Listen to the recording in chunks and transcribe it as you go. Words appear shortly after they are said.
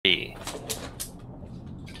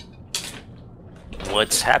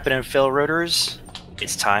What's happening, Failroaders?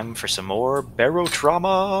 It's time for some more Baro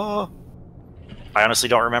trauma. I honestly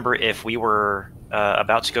don't remember if we were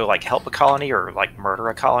about to go like help a colony or like murder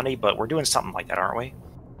a colony, but we're doing something like that, aren't we?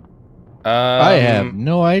 I have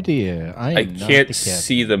no idea. I can't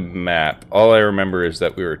see the map. All I remember is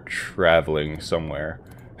that we were traveling somewhere.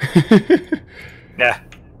 Yeah.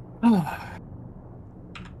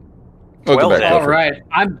 Well then. All right,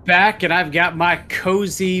 I'm back and I've got my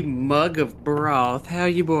cozy mug of broth. How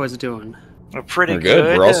you boys doing? We're pretty We're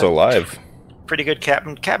good. We're also live. Pretty good,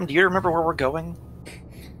 Captain. Captain, do you remember where we're going?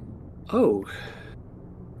 Oh,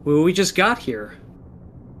 well, we just got here.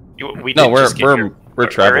 We're traveling.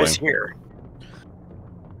 Where is here?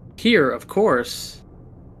 Here, of course.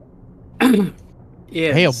 Yes.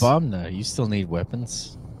 Hey, Obama, you still need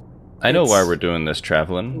weapons? I know why we're doing this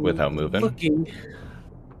traveling without moving.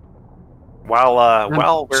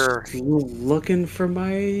 While we're looking for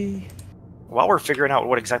my... While we're figuring out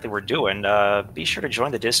what exactly we're doing, be sure to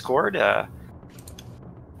join the Discord.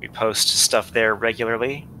 We post stuff there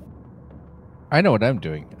regularly. I know what I'm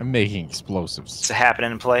doing. I'm making explosives. It's a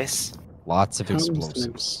happening place. Lots of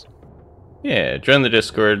explosives. Yeah, join the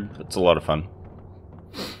Discord. It's a lot of fun.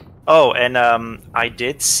 Oh, and I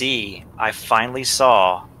finally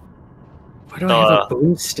saw Why do I have a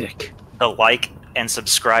boomstick? the like and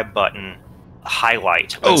subscribe button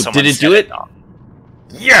highlight. Oh, did it do it?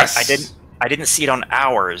 Yes! I didn't see it on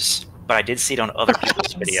ours, but I did see it on other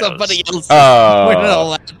people's videos. Somebody else. Oh. We're not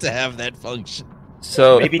allowed to have that function.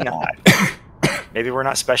 So maybe not. Maybe we're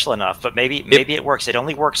not special enough, but maybe it works. It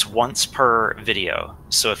only works once per video.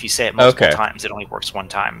 So if you say it multiple times, it only works one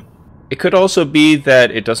time. It could also be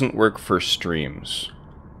that it doesn't work for streams.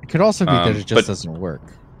 It could also be that it just doesn't work.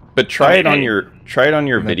 But try it on your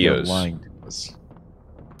videos.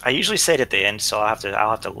 I usually say it at the end, so I'll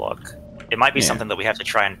have to look. It might be something that we have to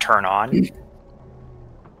try and turn on.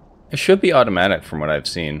 It should be automatic from what I've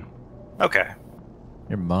seen. Okay.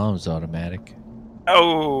 Your mom's automatic.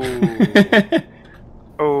 Oh.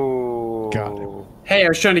 Oh. Got it. Hey, I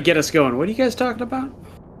was trying to get us going. What are you guys talking about?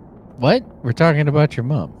 What? We're talking about your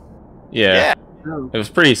mom. Yeah. Oh. It was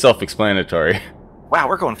pretty self-explanatory. Wow,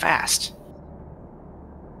 we're going fast.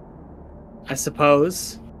 I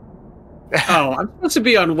suppose. Oh, I'm supposed to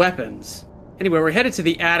be on weapons. Anyway, we're headed to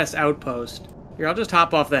the Addis outpost. Here, I'll just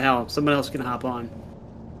hop off the helm. Someone else can hop on.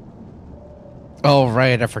 Oh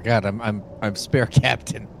right, I forgot. I'm spare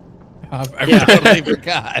captain. I totally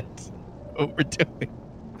forgot what we're doing.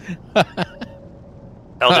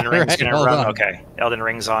 Elden Ring's right, gonna run. Okay, Elden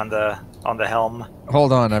Ring's on the helm.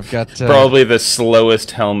 Hold on, I've got probably the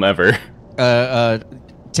slowest helm ever.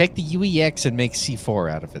 Take the UEX and make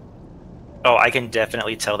C4 out of it. Oh, I can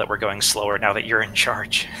definitely tell that we're going slower now that you're in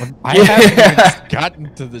charge. I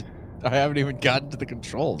haven't even gotten to the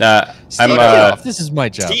controls. This is my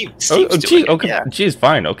job. Okay, geez,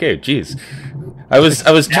 fine. Okay, geez. I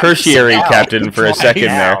was tertiary captain for a second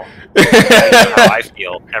there. That's how I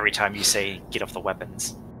feel every time you say get off the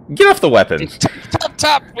weapons. Get off the weapons.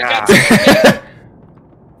 Top. We got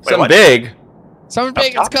something big. Something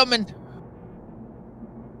big is coming.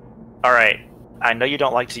 All right. I know you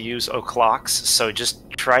don't like to use o'clocks, so just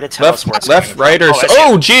try to tell us where it's left, right, or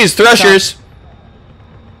oh, geez, threshers.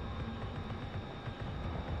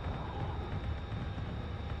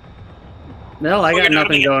 No, I got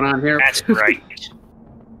nothing going on here. That's right.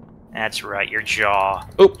 That's right. Your jaw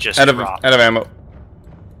just dropped. Out of ammo.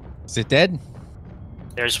 Is it dead?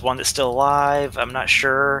 There's one that's still alive. I'm not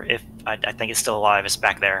sure if I think it's still alive. It's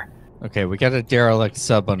back there. Okay, we got a derelict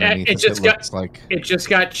sub underneath. It just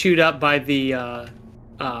got chewed up by the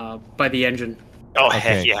engine. Oh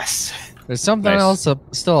heck yes! There's something else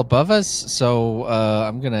still above us, so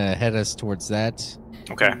I'm gonna head us towards that.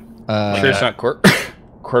 Okay. Sure, it's not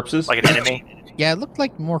corpses. Like an enemy. Yeah, it looked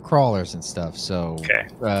like more crawlers and stuff. So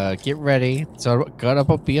get ready. So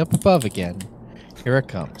gotta be up above again. Here it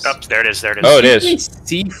comes. Oh, there it is. There it is. Oh, it is.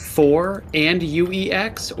 C4 and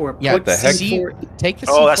UEX, or put the heck? C4. Take the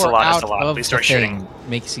C4 that's a lot. out That's a lot. of Please start shooting.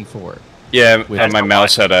 Make C4. Yeah, and my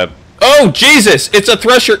mouse had a. Oh Jesus! It's a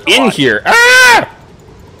thresher in here. Ah!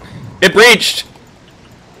 It breached.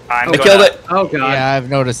 I killed it. Oh god. Yeah, I've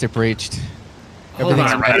noticed it breached. I'm gonna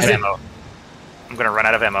run out of ammo. I'm gonna run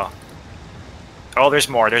out of ammo. Oh, there's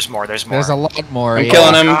more. There's more. There's a lot more. I'm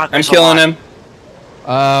killing him. I'm killing him.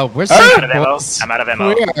 We're out of ammo. I'm out of ammo.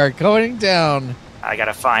 We are going down. I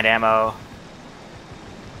gotta find ammo.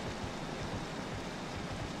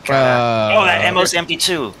 Oh, that ammo's empty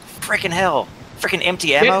too. Freaking hell. Freaking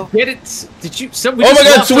empty ammo. Get it? Did you? Oh my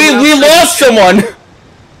god, so we lost someone!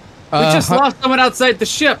 We just lost someone outside the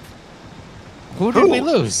ship. Who did we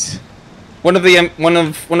lose? One of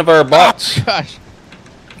our bots. Oh, gosh.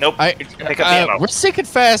 Nope. Pick up the ammo. We're sinking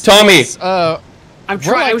fast. Tommy!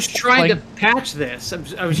 I was trying to patch this.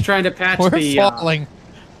 I was trying to patch We're falling.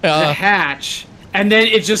 the hatch, and then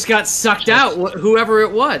it just got sucked out. Whoever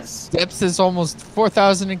it was. Depth is almost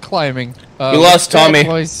 4,000 and climbing. We lost Tommy.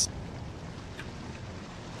 Boys.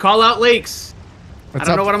 Call out leaks. It's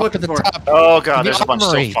I don't know up what I'm top looking at the for. top. Oh god, The there's a bunch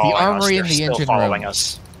still armory. following The armory us. in the They're still engine following room.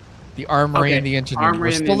 us. The armory Okay, and the engine room. armory We're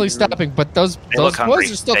and the slowly engine room. stopping, but those look hungry.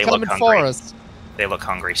 boys are still They look coming for hungry. us. They look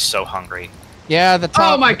hungry, so hungry. Yeah, the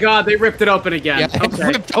top. Oh my god, they ripped it open again. Yeah, it Okay.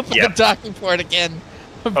 ripped open the docking port again.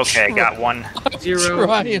 Okay, got one. Zero,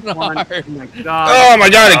 Trying one. hard. Oh my god. Oh my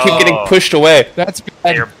god, I keep getting pushed away. That's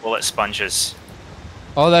They're bad. bullet sponges.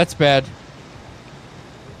 Oh, that's bad.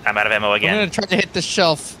 I'm out of ammo We're again. gonna try to hit the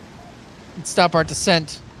shelf and stop our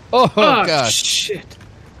descent. Oh, gosh. Shit.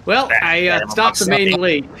 Well, That I ammo stopped the main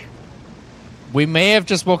leak. We may have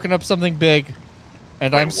just woken up something big,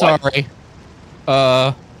 and Wait, I'm what? sorry.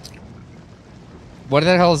 What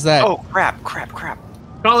the hell is that? Oh crap!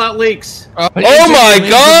 Call out leaks. Oh my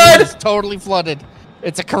God! It's totally flooded.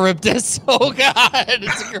 It's a Charybdis. Oh god,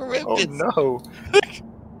 it's a Charybdis. no!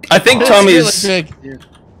 I think It's Tommy's really big.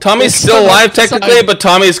 Tommy's It's still on the alive outside. technically, but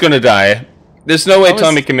Tommy's gonna die. There's no way Thomas-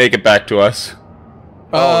 Tommy can make it back to us.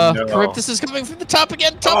 Oh, no. Charybdis is coming from the top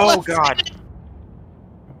again. Top Oh left. god!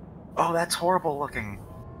 Oh, that's horrible looking.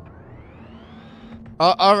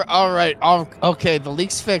 All right. Okay, the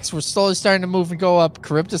leak's fixed. We're slowly starting to move and go up.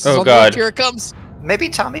 Charybdis is Oh, on the left. God. Here it comes. Maybe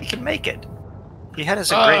Tommy can make it. He had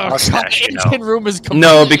us a great mustache, the you know. engine room is completely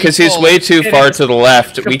No, because he's full. way too It far is to the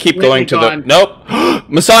left. We keep going to the. completely Nope.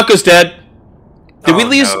 Masako's dead. Did we Oh,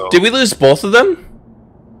 lose? no. Did we lose both of them?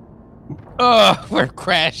 We're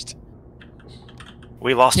crashed.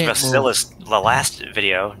 We lost Can't Vasilis the last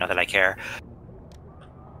video. Not that I care.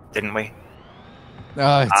 Didn't we?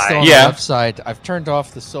 It's still on Yeah. the left side. I've turned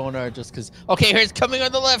off the sonar just because. Okay, here it's coming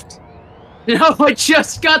on the left. No, I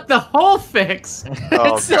just got the hole fixed.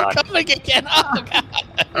 Oh It's still god! coming again. Oh god.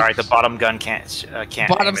 All right, the bottom gun can't. Can't. aim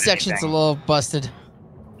Bottom at section's anything. a little busted.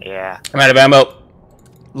 Yeah. I'm out of ammo.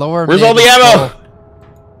 Lower. Where's mid all the is ammo? full.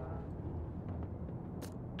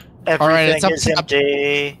 Everything right, it's up is top.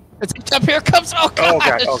 empty. It's up here. It comes. Oh god. Oh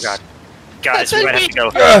god! Oh god! Guys, That's we what might have to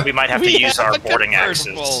go. Ugh. We might have to We use have our a boarding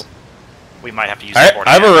convertible. axes. We might have to use our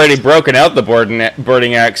boarding I've axes. already broken out the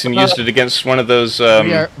boarding axe and used it against one of those.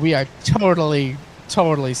 We are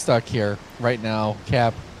totally stuck here right now,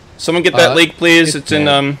 Cap. Someone get that leak, please. it's It's in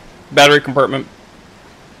bad. battery compartment.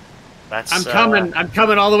 That's, I'm coming. I'm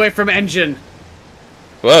coming all the way from engine.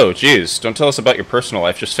 Whoa, jeez! Don't tell us about your personal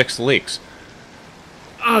life. Just fix the leaks.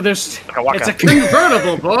 Oh, there's. Waka waka. It's a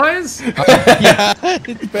convertible, boys. Yeah,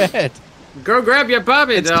 it's bad. Go grab your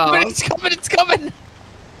Bobby It's doll. coming. It's coming. It's coming.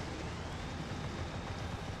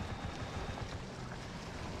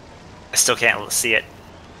 I still can't see it.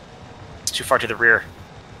 It's too far to the rear.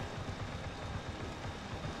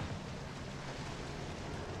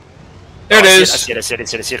 There it I is. see it. I see it. I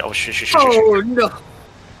see it. I see it. Oh shit! Oh no.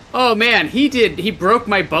 Oh man, he broke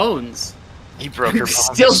my bones. He broke your I'm bones.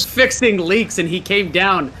 still fixing leaks, and he came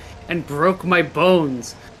down and broke my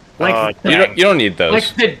bones. Like Oh, You don't need those.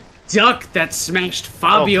 like the duck that smashed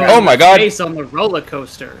Fabio Oh in my the God. face on the roller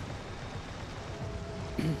coaster.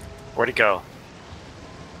 Where'd it go?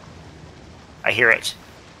 I hear it.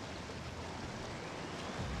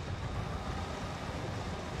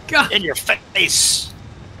 God, In your face!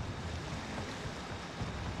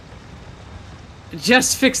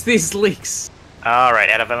 just fix these leaks. Alright,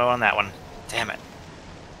 out of ammo on that one. Damn it.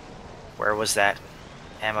 Where was that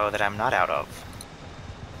ammo that I'm not out of?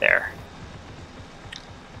 There.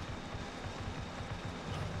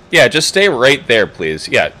 Yeah, just stay right there, please.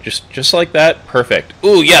 Yeah, just like that. Perfect.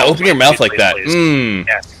 Ooh, yeah, open your mouth like that. Mmm.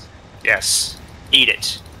 Yes. Yes. Eat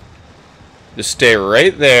it. Just stay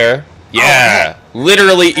right there. Yeah,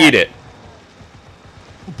 literally eat it.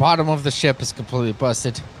 Bottom of the ship is completely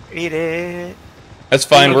busted. Eat it. That's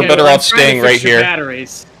fine. We're Okay, better well, I'm off trying to staying fix right your here.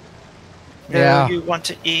 Batteries. Yeah. No, you want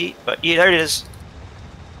to eat, but yeah, there it is.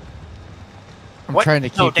 I'm What? trying to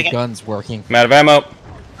No, keep the dang it. guns working. I'm out of ammo.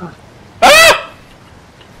 Ah!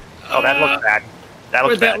 Oh, that looked bad. That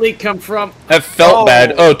Where'd looked that bad. leak come from? That felt Oh.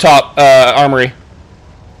 bad. Oh, top armory.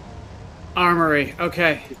 Armory.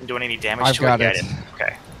 Okay. Isn't doing any damage I've to got it it. yet.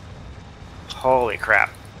 Okay. Holy crap.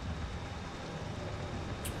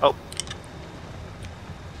 Oh,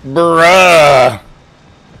 Bruh.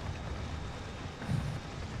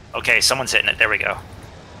 okay, someone's hitting it. There we go.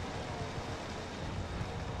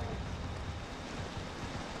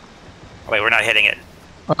 Wait, we're not hitting it.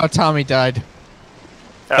 Oh, Tommy died.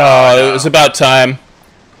 Oh, it no. was about time.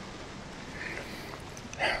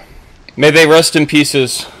 May they rest in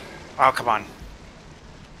pieces. Oh, come on.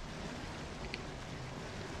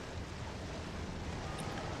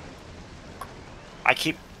 I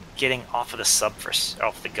keep getting off of the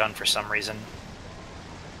off the gun for some reason.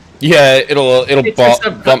 Yeah, it'll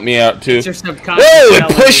bump me out too. It's your subconscious. Whoa!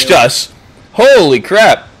 It pushed us. Holy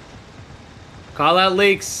crap! Call out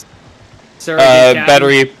leaks. Sir,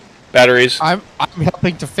 batteries. I'm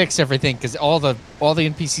helping to fix everything because all the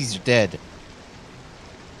NPCs are dead.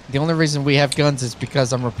 The only reason we have guns is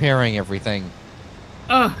because I'm repairing everything.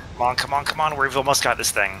 Come on! We've almost got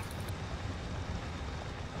this thing.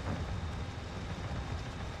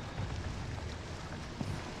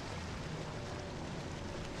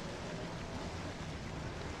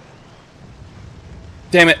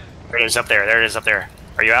 Damn it! There it is up there. There it is up there.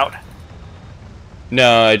 Are you out?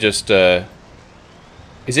 No, I just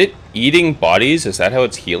Is it eating bodies? Is that how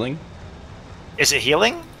it's healing? Is it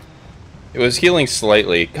healing? It was healing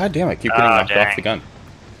slightly. God damn, I keep getting knocked off the gun.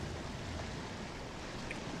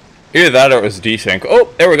 Either that or it was desync.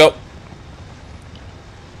 Oh, there we go.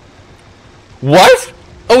 What?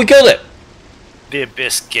 Oh, we killed it! The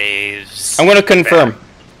Abyss Gaze. I'm gonna confirm.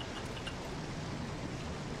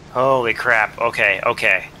 Holy crap.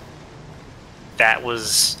 Okay. That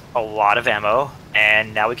was a lot of ammo,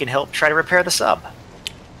 and now we can help try to repair the sub.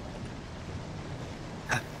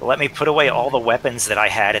 Let me put away all the weapons that I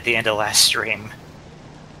had at the end of last stream.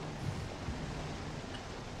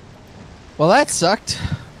 Well, that sucked.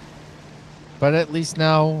 But at least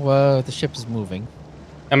now the ship is moving.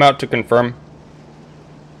 I'm out to confirm.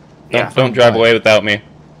 Don't Oh, drive God. away without me.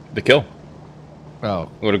 The kill. Oh.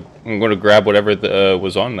 I'm gonna grab whatever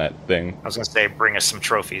was on that thing. I was gonna say, bring us some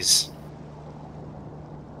trophies.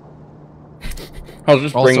 I'll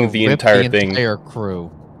just Also, bring the rip entire the thing. entire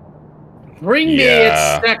crew. Bring me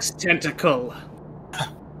Yeah. its sex tentacle.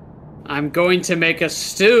 I'm going to make a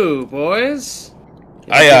stew, boys.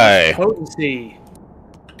 Aye, aye. Potency.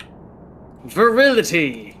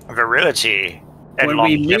 Virility. Virility. And When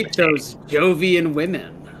we meet longevity. those Jovian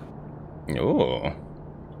women. Oh.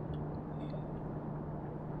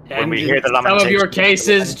 When And we hear the in some of your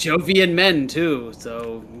lamentations cases, Jovian men too.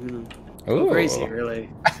 So, Ooh. crazy, really.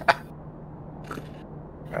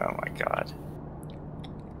 Oh my god.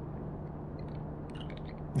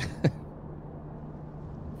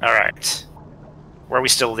 Alright. Where are we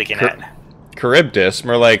still leaking at? Charybdis,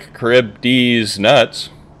 more like Charybdis nuts.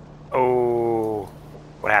 Oh.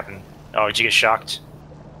 What happened? Oh, did you get shocked?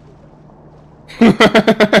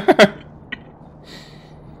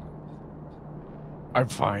 I'm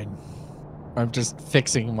fine. I'm just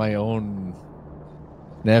fixing my own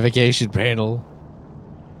navigation panel.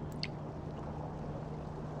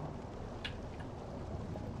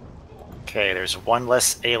 Okay, there's one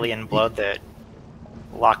less alien blood that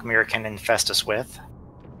Lockmere can infest us with.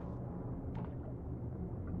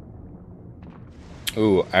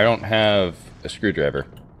 Ooh, I don't have a screwdriver.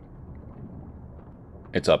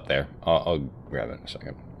 It's up there. I'll grab it in a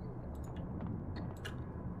second.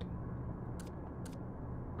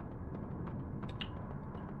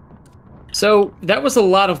 So that was a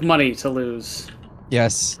lot of money to lose.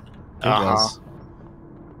 Yes. It was.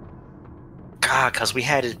 God, because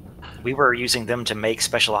we were using them to make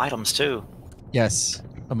special items too. Yes,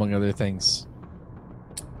 among other things.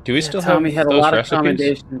 Do we still Tommy have had a those lot of recipes?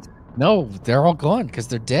 commendations. No, they're all gone because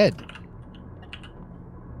they're dead.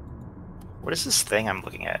 What is this thing I'm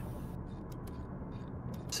looking at?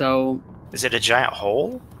 So Is it a giant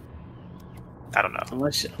hole? I don't know.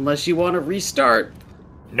 unless you want to restart,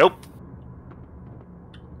 Nope.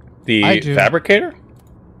 The I do. fabricator?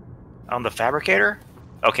 On the fabricator?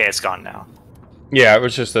 Okay, it's gone now. Yeah, it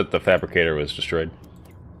was just that the fabricator was destroyed.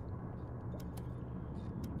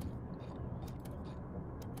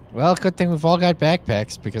 Well, good thing we've all got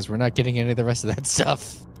backpacks because we're not getting any of the rest of that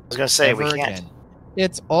stuff. I was gonna say we ever can't. again.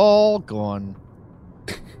 It's all gone.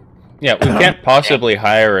 Yeah, we can't possibly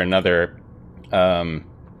hire another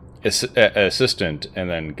assistant and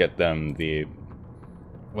then get them the...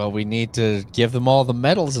 Well, we need to give them all the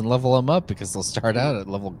medals and level them up because they'll start out at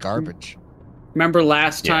level garbage. remember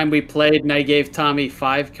last Yeah. time we played and I gave Tommy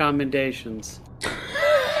 5 commendations.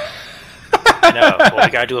 I know. Well,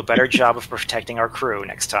 we gotta do a better job of protecting our crew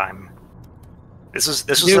next time. This was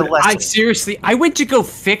a Dude, lesson. I went to go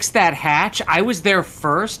fix that hatch. I was there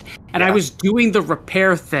first, and I Yeah. was doing the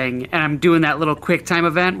repair thing, and I'm doing that little quick time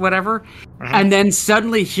event, whatever. And then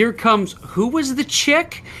suddenly here comes, who was the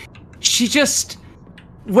chick? She just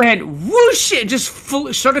went whoosh, and just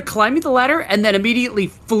started climbing the ladder, and then immediately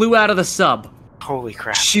flew out of the sub. Holy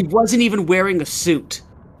crap! She wasn't even wearing a suit.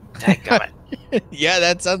 Dadgummit. Yeah,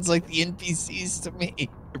 that sounds like the NPCs to me.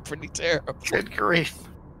 They're pretty terrible. Good grief!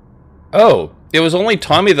 Oh, it was only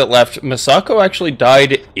Tommy that left. Misako actually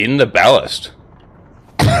died in the ballast.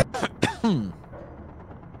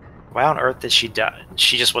 Why on earth did she die?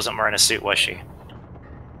 She just wasn't wearing a suit, was she?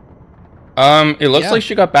 It looks like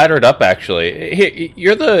she got battered up. Actually, hey,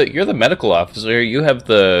 you're the medical officer. You have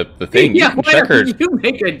the thing. Yeah, You can why check her. don't you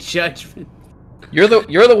make a judgment? You're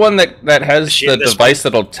the one that has Is she the in this device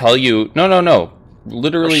that'll tell you. No.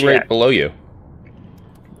 Literally right below you.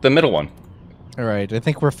 The middle one. All right, I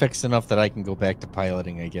think we're fixed enough that I can go back to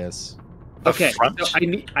piloting, I guess. The Okay, front? so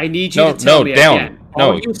I need you to tell me down. again.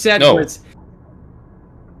 No,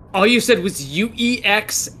 All you said was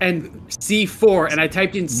UEX and C4, and I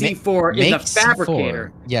typed in C4 in the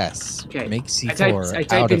fabricator. C4. Yes. Okay. Make C4 I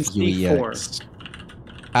typed out in of C4. UEX.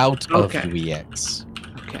 Out of UEX.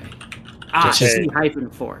 Okay. Just-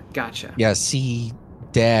 C-4. Gotcha. Yeah,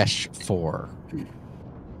 C-4.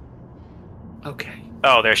 Okay.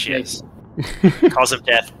 Oh, there she is. Cause of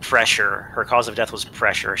death, pressure. Her cause of death was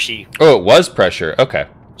pressure. She Oh, it was pressure. Okay.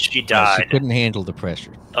 she Yeah, died she couldn't handle the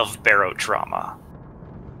pressure. of barotrauma.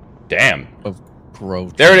 Damn. Of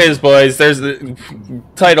growth. There it is, boys. There's the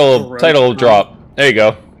title drop. There you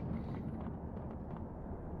go.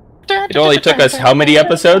 It only took us how many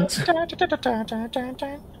episodes?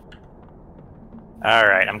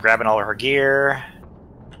 Alright, I'm grabbing all of her gear.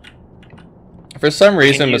 For some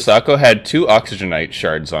reason, use- Misako had 2 oxygenite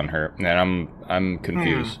shards on her, and I'm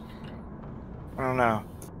confused. I don't know.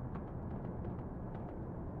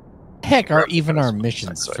 Heck, are even our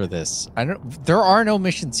missions for this? There are no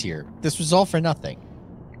missions here. This was all for nothing.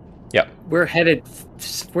 Yep. We're headed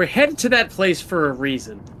to that place for a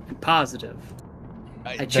reason. I'm positive.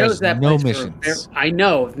 I chose that no place missions. I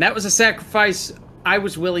know, and that was a sacrifice I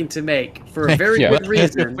was willing to make for a very good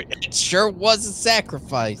reason. It sure was a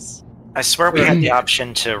sacrifice. I swear we had the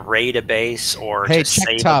option to raid a base or Hey, to check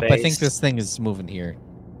save top. a base. I think this thing is moving here.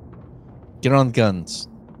 Get on guns.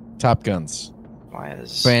 Top guns. Why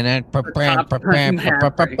is... On the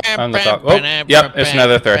top. Oh, yep, it's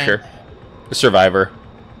another Thresher. A survivor.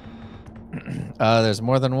 There's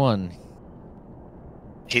more than one.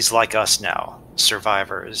 He's like us now.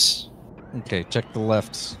 Survivors. Okay, check the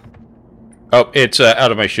left. Oh, it's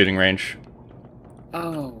out of my shooting range.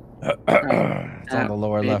 Oh. It's on the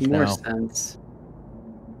lower left more now. sense.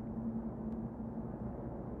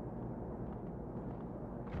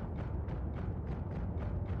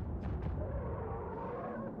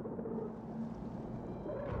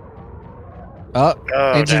 Oh,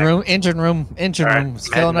 Oh, engine dang. room, engine room, engine All right, room. I'm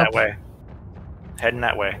Scaling heading up. that way. Heading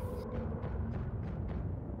that way.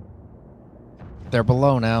 They're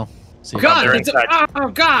below now. See if God! they're It's inside. oh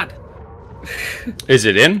God! Is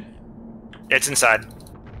it in? It's inside.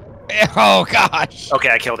 Oh gosh! Okay,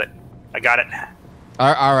 I killed it. I got it.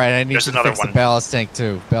 All right, I need There's to another fix one. the ballast tank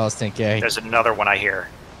too. Ballast tank A. There's another one I hear.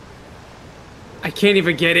 I can't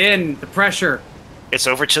even get in. The pressure. It's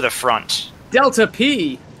over to the front. Delta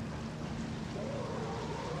P.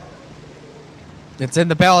 It's in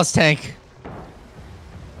the ballast tank.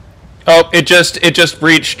 Oh, it just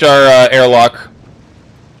breached our airlock.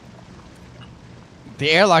 The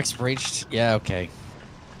airlock's breached. Yeah, okay.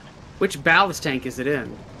 Which ballast tank is it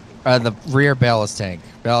in? The rear ballast tank.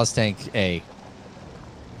 Ballast tank A.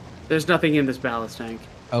 There's nothing in this ballast tank.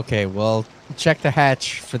 Okay, well, check the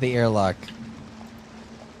hatch for the airlock.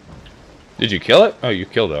 Did you kill it? Oh, you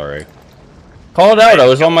killed it already. Call it out. I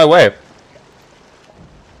was on my way.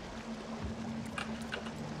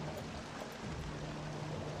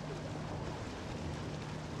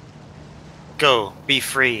 Go. Be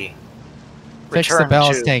free. Fix the Return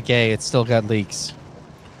ballast to- tank A. It's still got leaks.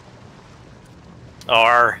 Oh,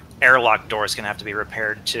 our airlock door is going to have to be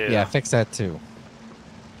repaired too. Yeah, fix that too.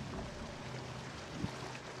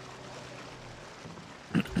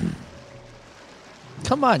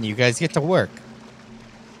 Come on, you guys get to work.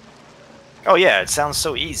 Oh yeah, it sounds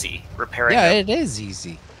so easy. Repairing Yeah, them. it is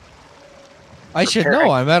easy. I should Repairing.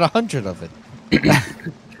 know. I'm at 100 of it.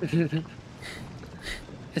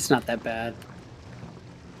 It's not that bad.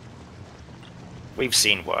 We've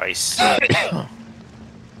seen Weiss.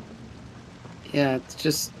 Yeah, it's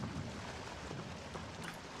just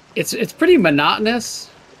it's pretty monotonous,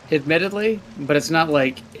 admittedly, but it's not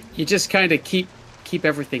like you just kind of keep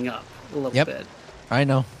everything up a little Yep. bit. I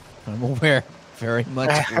know. I'm aware. Very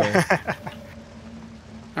much aware.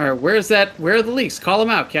 All right, where are the leaks? Call them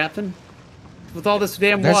out, Captain. With all this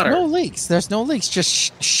damn There's water. no leaks. There's no leaks.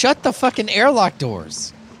 Just shut the fucking airlock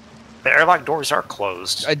doors. The airlock doors are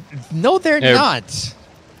closed. No, they're Yeah. not.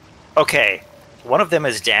 Okay, one of them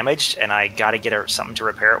is damaged, and I got to get something to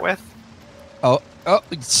repair it with. Oh,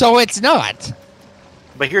 so it's not.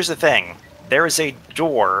 But here's the thing: there is a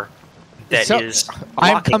door that So, is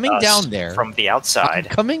I'm blocking coming us down there. from the I'm outside.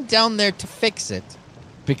 coming down there to fix it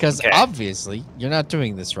because Okay. obviously you're not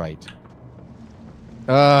doing this right.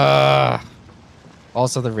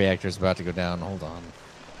 Also, the reactor's about to go down. Hold on.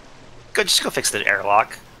 Good, just go fix the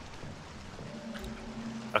airlock.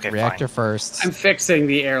 Okay, Reactor fine. first. I'm fixing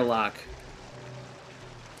the airlock.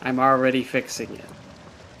 I'm already fixing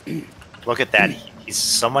it. Look at that.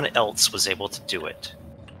 Someone else was able to do it.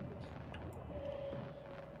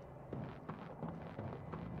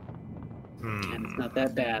 And it's not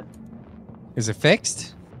that bad. Is it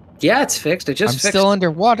fixed? Yeah, it's fixed. I just I'm fixed still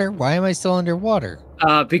underwater. Why am I still underwater?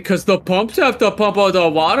 because the pumps have to pump all the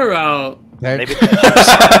water out. Maybe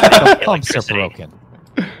The pumps are broken.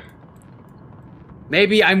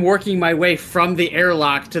 Maybe I'm working my way from the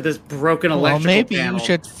airlock to this broken Well, electrical maybe panel. you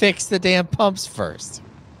should fix the damn pumps first.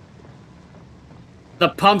 The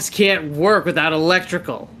pumps can't work without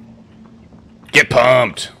electrical. Get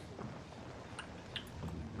pumped.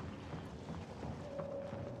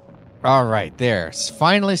 All right, there. It's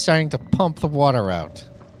finally starting to pump the water out.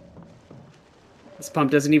 This pump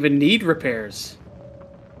doesn't even need repairs.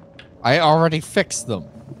 I already fixed them.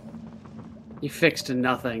 You fixed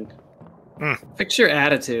nothing. Fix your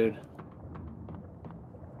attitude.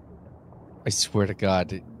 I swear to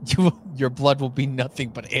God, your blood will be nothing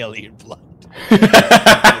but alien blood.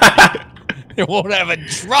 It won't have a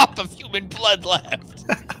drop of human blood left.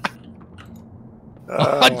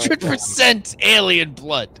 100% alien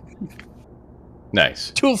blood.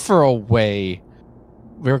 Nice. Twofer away.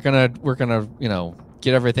 We're gonna, you know,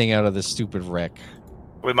 get everything out of this stupid wreck.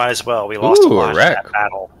 we might as well. We lost a Ooh, lot in wreck. that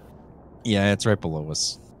battle. Yeah, it's right below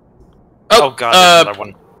us. Oh god, there's another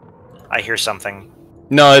one. I hear something.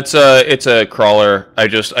 No, it's a crawler. I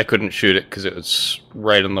couldn't shoot it because it was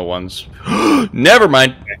right on the ones. Never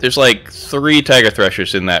mind. There's like 3 tiger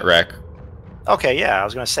threshers in that wreck. Okay, yeah, I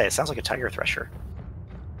was gonna say, it sounds like a tiger thresher.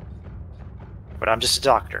 But I'm just a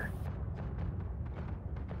doctor.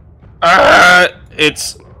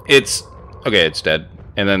 It's okay. It's dead.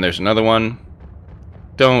 And then there's another one.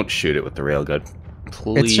 Don't shoot it with the railgun,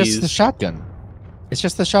 please. It's just the shotgun. It's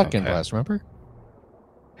just the shotgun Okay. blast, remember?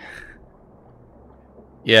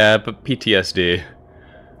 Yeah, but PTSD.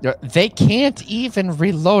 They can't even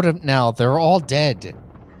reload them now. They're all dead.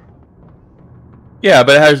 Yeah,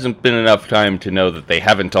 but it hasn't been enough time to know that they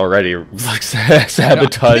haven't already like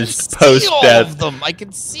sabotaged post all death. of them. I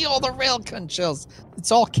can see all the railgun shells.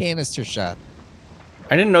 It's all canister shot.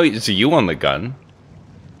 I didn't know it's you on the gun.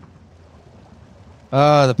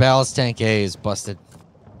 The ballast tank A is busted.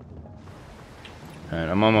 All right,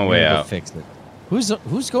 I'm on my I'm way gonna go out. fix it.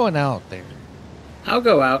 Who's going out there? I'll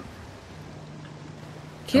go out.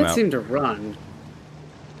 Can't out. seem to run.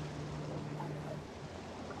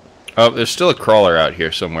 Oh, there's still a crawler out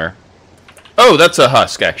here somewhere. Oh, that's a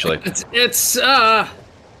husk, actually. It's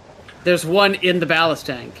there's one in the ballast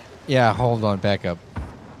tank. Yeah, hold on, back up.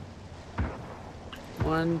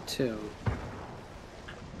 1, 2.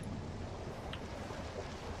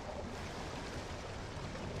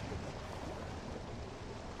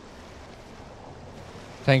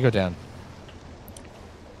 Tango down.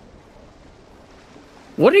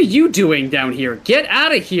 What are you doing down here? Get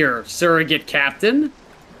out of here, surrogate captain.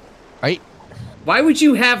 Why would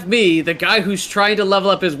you have me, the guy who's trying to level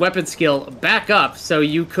up his weapon skill, back up so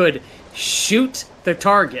you could shoot the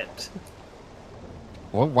target?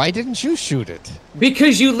 Well, why didn't you shoot it?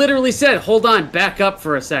 Because you literally said, hold on, back up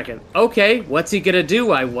for a second. Okay, what's he gonna do,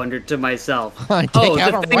 I wondered to myself. Take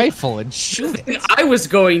out a rifle and shoot it. I was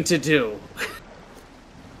going to do.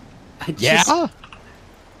 Yeah?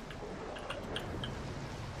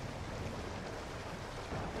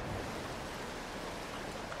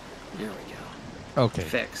 There we go. Okay.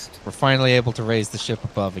 Fixed. We're finally able to raise the ship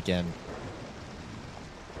above again.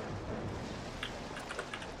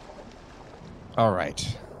 All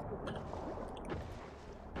right.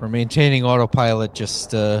 We're maintaining autopilot. Just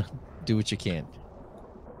do what you can.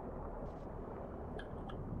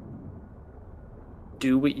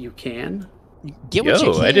 Do what you can. Get what you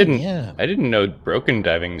Yo, can. I didn't. Yeah. I didn't know broken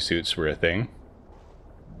diving suits were a thing.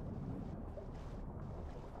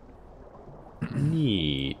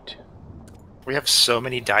 Neat. We have so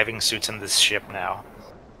many diving suits in this ship now.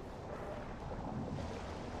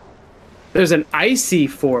 There's an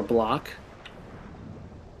IC4 block.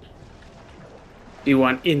 Do you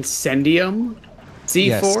want Incendium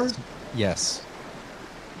C4? Yes.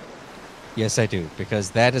 Yes, I do,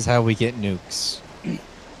 because that is how we get nukes.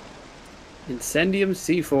 Incendium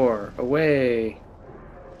C4. Away.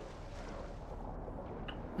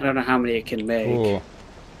 I don't know how many it can make. Cool.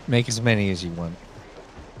 Make as many as you want.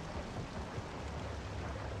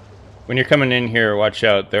 When you're coming in here, watch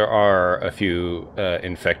out. There are a few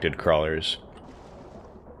infected crawlers.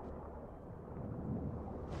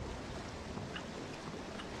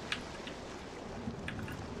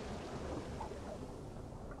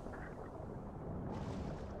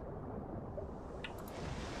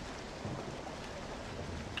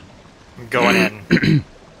 Going in.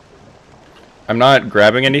 I'm not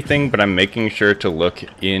grabbing anything, but I'm making sure to look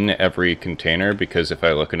in every container, because if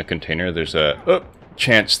I look in a container, there's a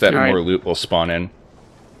chance that All right. more loot will spawn in.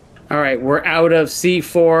 All right, we're out of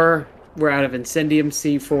C4. We're out of Incendium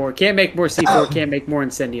C4. Can't make more C4. Can't make more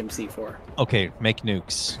Incendium C4. Okay, make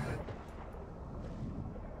nukes.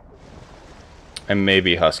 I may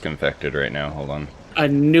be husk infected right now. Hold on. A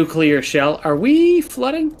nuclear shell. Are we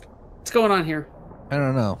flooding? What's going on here? I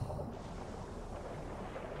don't know.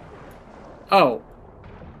 Oh,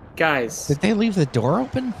 guys. Did they leave the door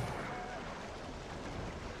open?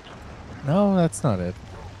 No, that's not it.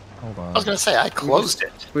 Hold on. I was gonna say I closed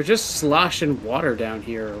it. We're just sloshing water down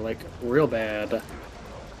here, like, real bad.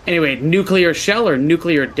 Anyway, nuclear shell or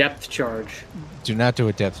nuclear depth charge? Do not do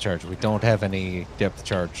a depth charge. We don't have any depth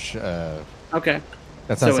charge. Okay.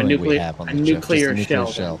 That's So not a something we nuclear- have on a the ship, just nuclear a nuclear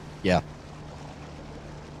shell, shell. Yeah.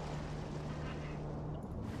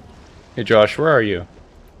 Hey, Josh, where are you?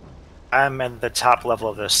 I'm at the top level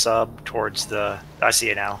of the sub towards the. I see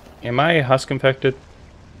it now. Am I husk infected?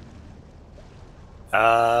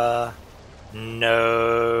 No,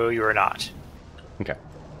 you are not. Okay.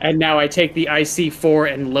 And now I take the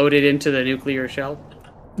IC4 and load it into the nuclear shell?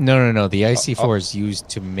 No. The IC4 is used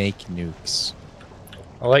to make nukes.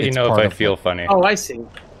 I'll let you It's know if part I of feel it. funny. Oh, I see.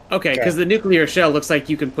 Okay, because the nuclear shell looks like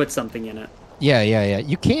you can put something in it. Yeah.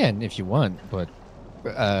 You can if you want, but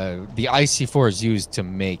the IC4 is used to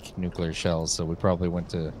make nuclear shells, so we probably want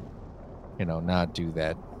to, not do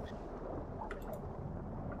that.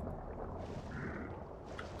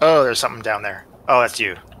 Oh, there's something down there. Oh, that's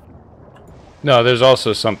you. No, there's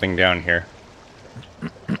also something down here.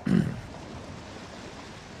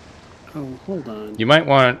 Oh, hold on. You might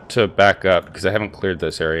want to back up, because I haven't cleared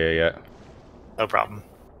this area yet. No problem.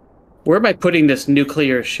 Where am I putting this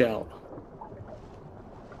nuclear shell?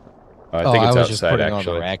 I think I it's was just outside, putting it on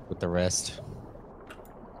actually. the rack with the rest.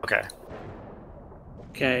 Okay.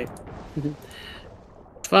 Okay.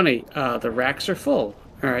 Funny, the racks are full.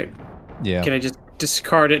 All right. Yeah. Can I just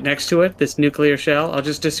discard it next to it, this nuclear shell? I'll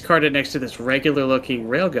just discard it next to this regular-looking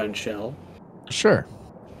railgun shell. Sure.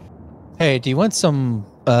 Hey, do you want some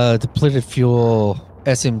depleted fuel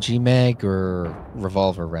SMG mag or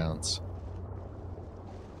revolver rounds?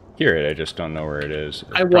 Hear it, I just don't know where it is.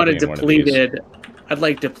 It's I probably wanted in one of these. depleted. I'd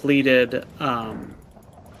like depleted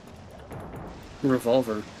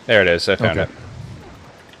revolver. There it is, I found Okay.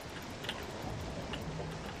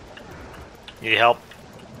 it. Need help?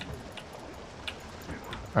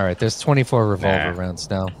 All right, there's 24 revolver Nah. rounds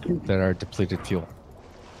now that are depleted fuel.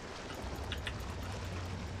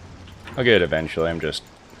 I'll get it eventually, I'm just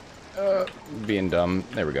being dumb.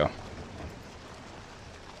 There we go.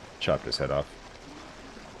 Chopped his head off.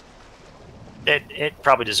 It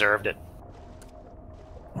probably deserved it.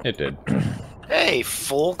 It did. Hey,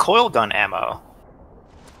 full coil gun ammo.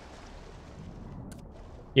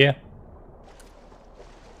 Yeah.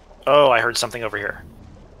 Oh, I heard something over here.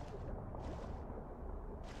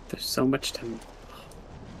 There's so much to...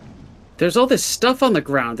 There's all this stuff on the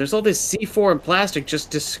ground. There's all this C4 and plastic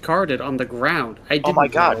just discarded on the ground. I didn't Oh my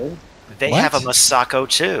god. know. They What? have a Masako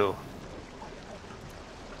too.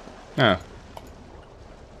 Oh.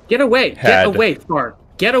 Get away. Had. Get away, Fart.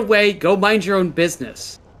 Get away. Go mind your own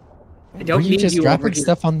business. I don't Were you need just you over dropping here.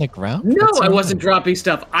 stuff on the ground? No, What's I going wasn't on? dropping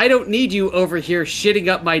stuff. I don't need you over here shitting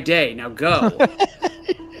up my day. Now go.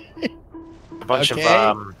 A bunch Okay.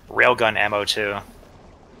 of railgun ammo too.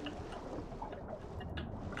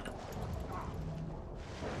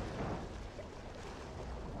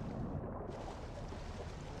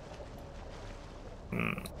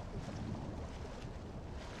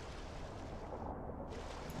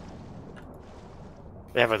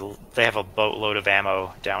 They have a boatload of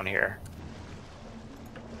ammo down here.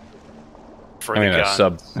 For I mean, the a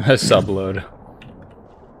gun. a sub load.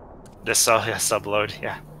 This subload,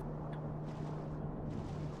 yeah.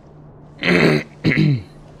 The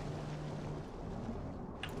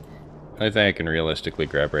only thing I can realistically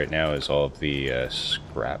grab right now is all of the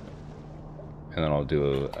scrap. And then I'll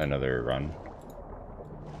do another run.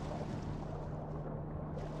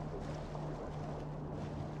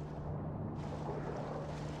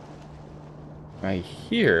 I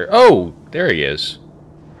hear... Oh! There he is.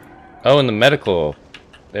 Oh, in the medical...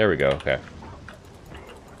 There we go, okay.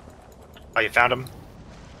 Oh, you found him?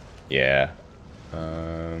 Yeah.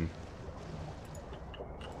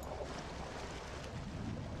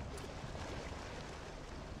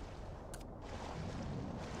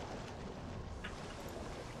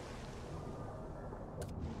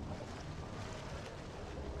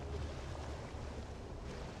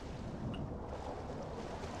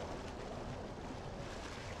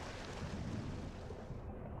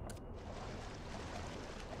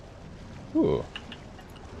 Ooh.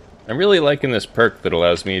 I'm really liking this perk that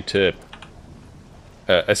allows me to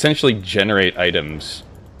essentially generate items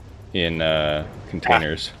in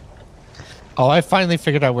containers. Oh, I finally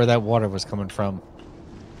figured out where that water was coming from.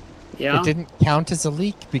 Yeah. It didn't count as a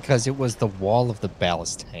leak because it was the wall of the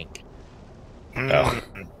ballast tank. Oh.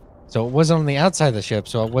 So it wasn't on the outside of the ship,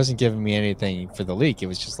 so it wasn't giving me anything for the leak. It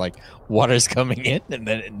was just like water's coming in and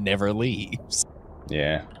then it never leaves.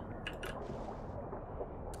 Yeah.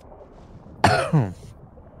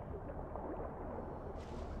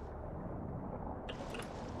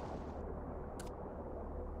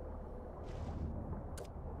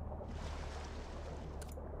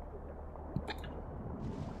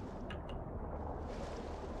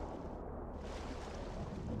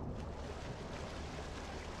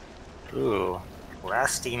 Ooh.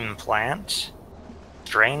 Rastine plant.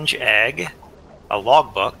 Strange egg. A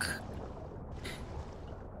logbook.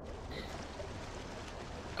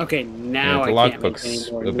 Okay, now the I can't make logbook's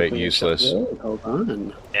any more a bit nuclear useless. stuff. Whoa, hold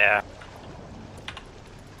on. Yeah.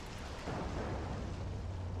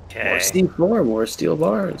 More Okay. C4, more steel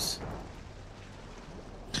bars.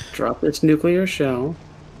 Drop this nuclear shell.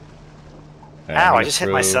 And Ow, I'm I gonna just hit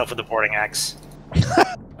throw- myself with the boarding axe.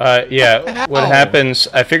 Yeah, what Ow. happens...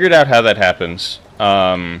 I figured out how that happens.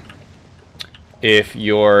 If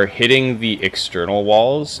you're hitting the external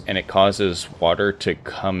walls and it causes water to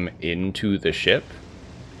come into the ship,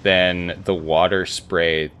 then the water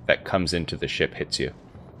spray that comes into the ship hits you.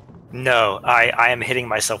 No, I am hitting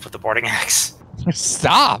myself with the boarding axe.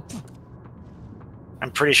 Stop! I'm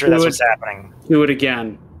pretty sure Do that's it. what's happening. Do it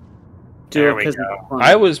again. Do There it we because go. it's fun.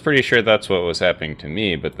 I was pretty sure that's what was happening to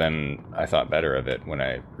me, but then I thought better of it when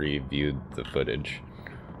I reviewed the footage.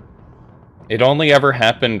 It only ever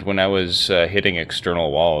happened when I was hitting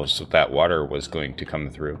external walls so that water was going to come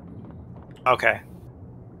through. Okay.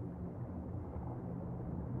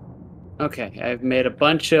 Okay, I've made a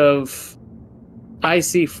bunch of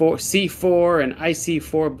IC4, C4 and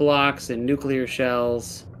IC4 blocks and nuclear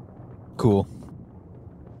shells, Cool.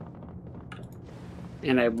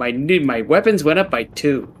 and my weapons went up by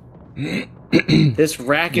 2. This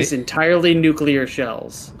rack is entirely nuclear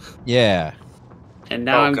shells, Yeah. and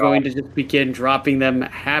now Oh, I'm God. going to just begin dropping them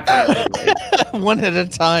haphazardly. One at a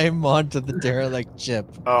time onto the derelict ship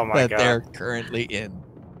Oh my that god. they're currently in.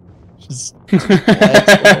 Just blast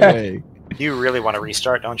them away. You really want to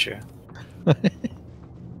restart, don't you?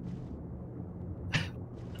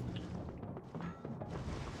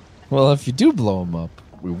 Well, if you do blow them up,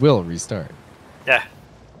 we will restart. Yeah.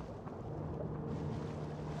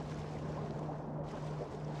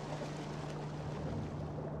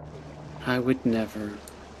 I would never.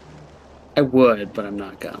 I would, but I'm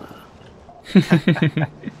not gonna.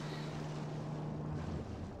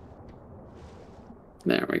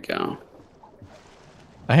 There we go.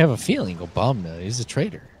 I have a feeling Obama is a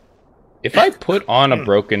traitor. If I put on a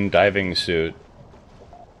broken diving suit,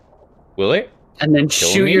 will it? And then Kill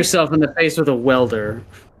shoot me? yourself in the face with a welder.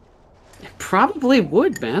 It probably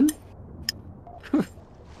would, man.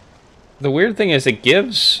 The weird thing is it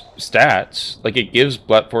gives stats. Like, it gives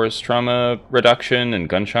blunt force trauma reduction and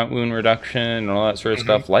gunshot wound reduction and all that sort of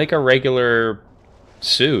stuff, like a regular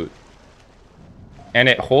suit. And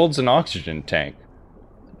it holds an oxygen tank.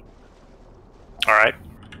 Alright.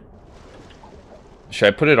 Should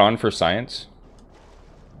I put it on for science?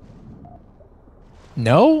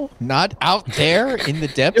 No, not out there in the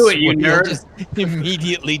depths. Do it, you where you'll nerd. just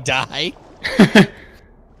immediately die.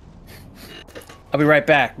 I'll be right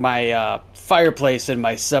back. My fireplace in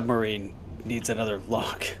my submarine needs another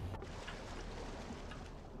lock.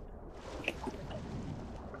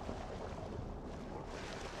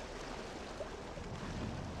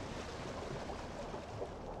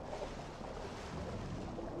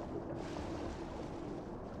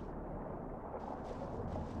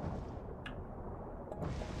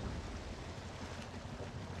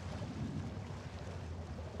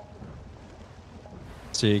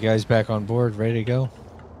 So you guys back on board, ready to go?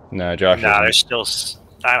 No, Josh. Nah, isn't. there's still.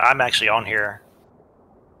 I'm actually on here.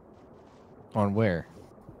 On where?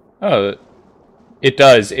 Oh, it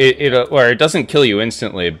does. Or it doesn't kill you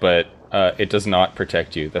instantly, but it does not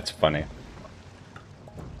protect you. That's funny.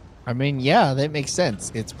 I mean, yeah, that makes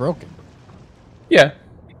sense. It's broken. Yeah.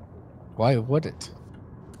 Why would it?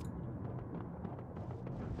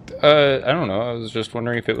 I don't know. I was just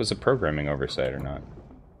wondering if it was a programming oversight or not.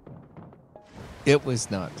 It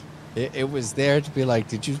was not. It was there to be like,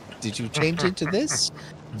 did you change into this?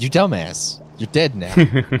 You dumbass. You're dead now.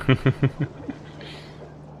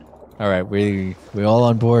 All right, we all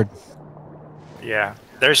on board. Yeah.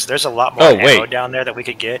 There's a lot more Oh, ammo wait. down there that we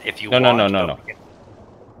could get if you No, no, want. no, no, but we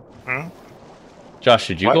can- Josh,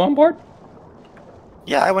 did you What? go on board?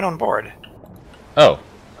 Yeah, I went on board. Oh,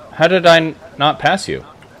 how did I not pass you?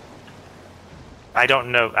 I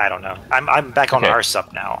don't know. I'm back on Okay. our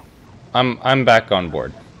sub now. I'm back on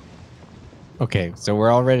board. Okay, so we're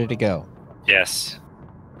all ready to go. Yes.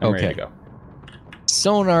 I'm ready Okay. to go.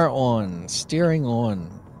 Sonar on, steering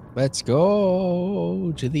on. Let's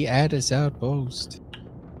go to the Addis outpost.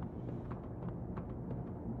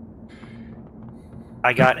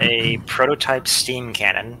 I got a prototype steam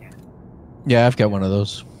cannon. Yeah, I've got one of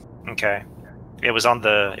those. Okay. It was on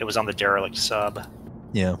the derelict sub.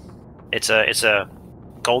 Yeah. It's a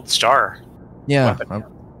gold star. Yeah, Weapon.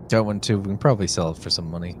 I've got one too. We can probably sell it for some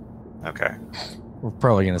money. Okay. We're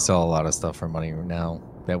probably going to sell a lot of stuff for money now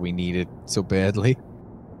that we need it so badly.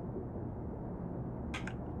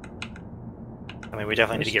 I mean, we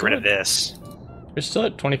definitely need to get rid of this. We're still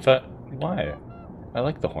at 25. Why? I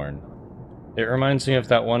like the horn. It reminds me of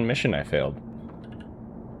that one mission I failed.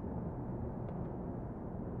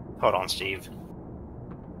 Hold on, Steve.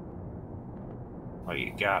 What do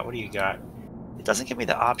you got? What do you got? It doesn't give me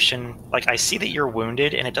the option. Like, I see that you're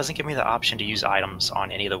wounded, and it doesn't give me the option to use items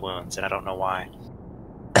on any of the wounds, and I don't know why.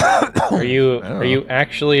 Are you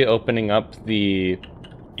actually opening up the?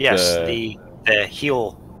 Yes, the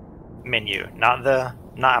heal menu, not the.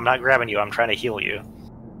 I'm not grabbing you. I'm trying to heal you.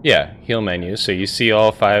 Yeah, heal menu. So you see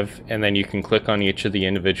all 5, and then you can click on each of the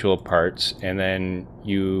individual parts, and then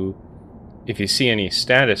you, if you see any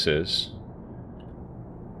statuses,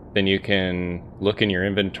 then you can look in your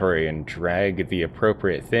inventory and drag the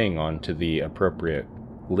appropriate thing onto the appropriate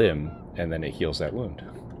limb, and then it heals that wound.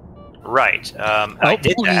 Right. I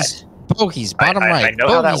did that. Bogies, bottom right. I know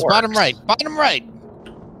how that Bogies, bottom works. right. Bottom right.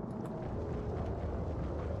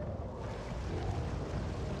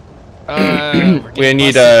 We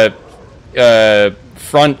need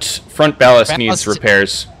front ballast needs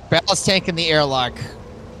repairs. Ballast tank in the airlock.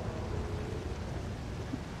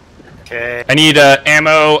 Okay. I need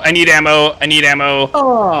ammo. I need ammo. I need ammo.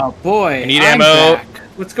 Oh boy, I need I'm ammo. back.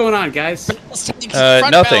 What's going on, guys? Ballast tank,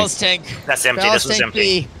 front nothing. ballast tank. That's empty. Ballast This was tank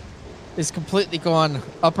empty. B is completely gone.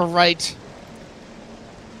 Upper right.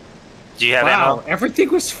 Do you have Wow, ammo?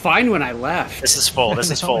 everything was fine when I left. This is full.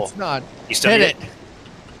 This is No, full. it's not. You still Hit need it.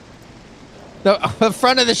 The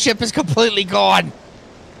front of the ship is completely gone.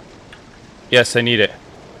 Yes, I need it.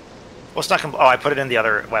 Well, it's not. Oh, I put it in the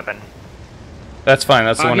other weapon. That's fine.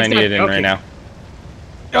 That's the one I he's need it not- in okay. right now.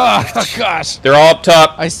 Oh gosh. They're all up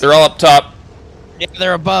top. They're all up top. Yeah,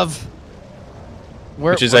 they're above.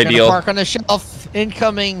 Which is we're gonna ideal. Park on the shelf.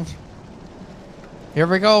 Incoming. Here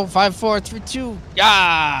we go. 5, 4, 3, 2.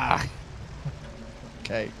 Yeah.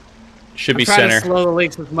 Okay. Should be I'm trying center. to slow the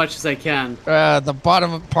leaks as much as I can. The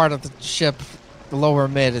bottom part of the ship, the lower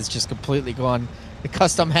mid, is just completely gone. The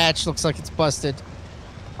custom hatch looks like it's busted.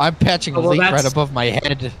 I'm patching a Oh, well, leak right that's- above my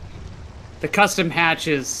head. The custom hatch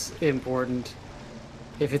is important.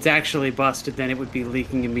 If it's actually busted, then it would be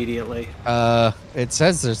leaking immediately. It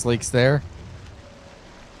says there's leaks there.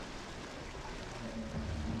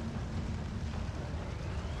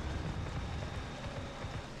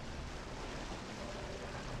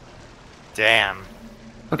 Damn.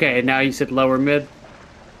 Okay, now you said lower mid.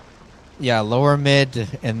 Yeah, lower mid,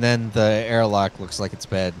 and then the airlock looks like it's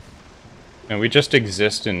bad. And we just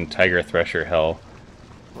exist in Tiger Thresher hell.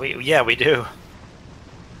 Yeah, we do.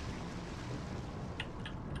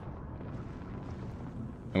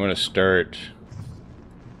 I'm going to start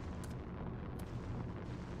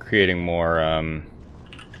creating more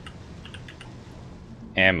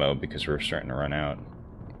ammo because we're starting to run out.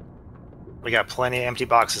 We got plenty of empty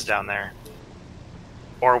boxes down there.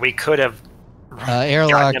 Or we could have.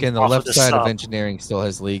 Airlock gotten in the off left the side of sub. engineering still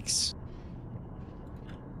has leaks.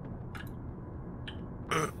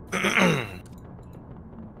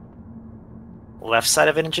 Left side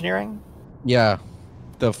of engineering? Yeah,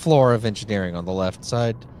 the floor of engineering on the left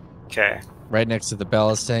side, Okay. right next to the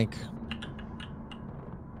ballast tank.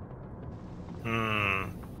 Hmm.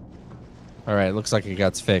 All right, looks like it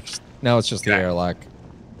got fixed. Now it's just the Okay. airlock.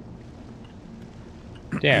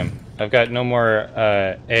 Damn, I've got no more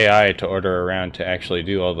AI to order around to actually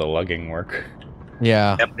do all the lugging work.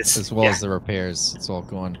 Yeah, Yep, it's, as well yeah. as the repairs. It's all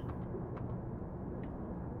gone.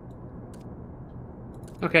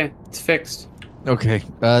 Okay, it's fixed. Okay,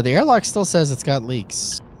 the airlock still says it's got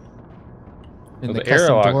leaks. In Well, the the custom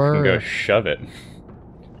airlock door, can go shove it.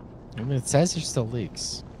 I mean, it says there's still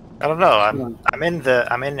leaks. I don't know. Hold on.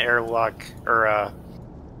 I'm in airlock or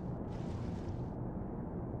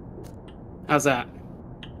How's that?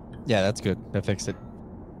 Yeah, that's good. I fixed it.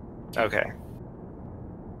 okay.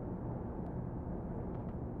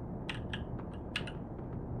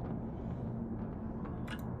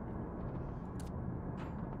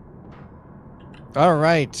 All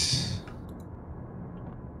right.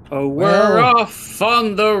 Oh, we're Well- off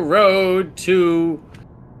on the road to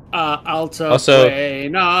Alta Also,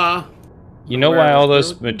 Buena. You know why all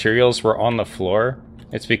those Where- materials were on the floor?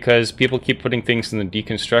 It's because people keep putting things in the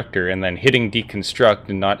deconstructor and then hitting deconstruct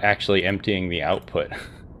and not actually emptying the output.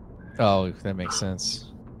 Oh, that makes sense.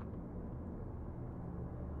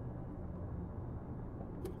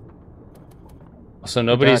 So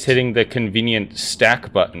nobody's got- hitting the convenient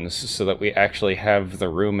stack buttons so that we actually have the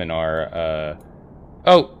room in our,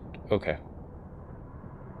 Oh, okay.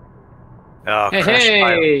 Oh, Hey, crash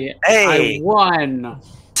pilot. hey, Hey! I won.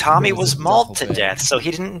 Tommy It was was a mauled duffel to bag. death, so he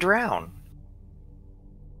didn't drown.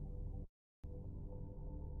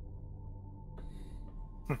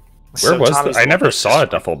 Where was Tommy's I the never one saw a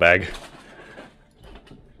that- duffel bag.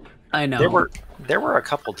 I know. There were a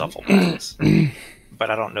couple duffel bags, but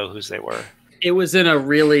I don't know whose they were. It was in a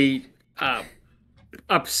really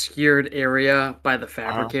obscured area by the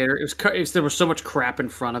fabricator. It was there was so much crap in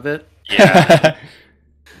front of it. Yeah.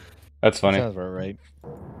 That's funny. Sounds about right.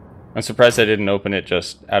 I'm surprised I didn't open it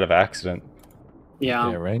just out of accident. Yeah.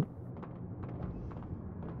 Yeah, right.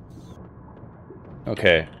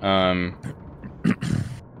 Okay,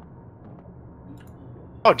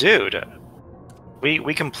 Oh, dude.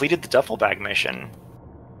 We completed the duffel bag mission.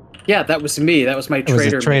 Yeah, that was me. That was my It was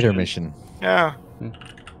trader a trader mission. Yeah.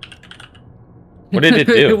 what did it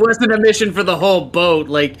It do? wasn't a mission for the whole boat.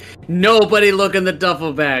 Like, nobody look in the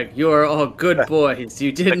duffel bag. You are all good boys.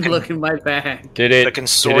 You didn't look in my bag. Did The it?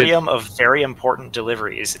 consortium of very important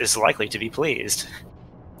deliveries is likely to be pleased.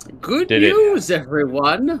 Good Did it- news,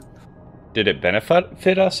 everyone. Did it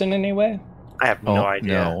benefit us in any way? I have Oh, no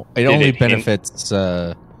idea. no. It Did only it hint- benefits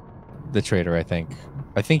the trader, I think.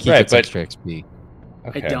 I think he Right, gets but- extra XP.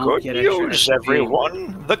 Okay. I don't Good get extra news, XP.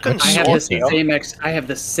 everyone. The What's I have the consortium. I have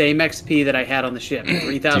the same XP that I had on the ship. money?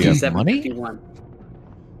 3,751.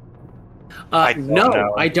 I don't No,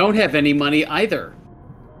 know. I don't have any money either.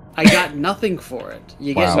 I got nothing for it.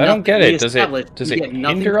 You Wow. get So I don't nothing. get We it. Does established it you get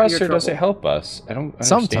nothing hinder for us your or does it trouble. help us? I don't understand.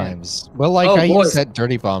 Sometimes. Well, like Oh, I boy. used that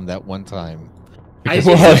dirty bomb that one time.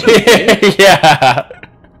 Well, yeah.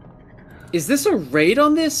 Is this a raid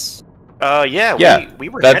on this? Yeah, Yeah, we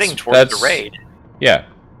were that's- heading towards that's- the raid. Yeah.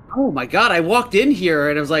 Oh my god, I walked in here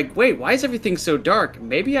and I was like, wait, why is everything so dark?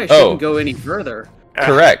 Maybe I Oh. shouldn't go any further.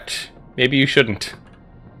 Correct. Maybe you shouldn't.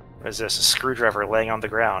 What is this? A screwdriver laying on the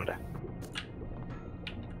ground.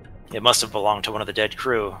 It must have belonged to one of the dead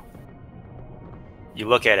crew. You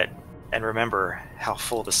look at it and remember how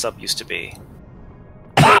full the sub used to be.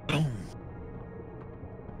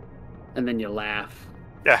 And then you laugh.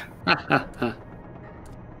 Yeah.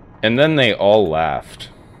 And then they all laughed.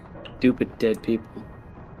 Stupid dead people.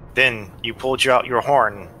 Then you pulled out your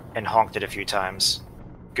horn and honked it a few times.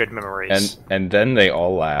 Good memories. And then they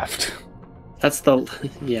all laughed. That's the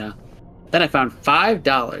yeah. Then I found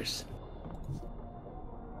 $5.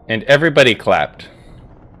 And everybody clapped.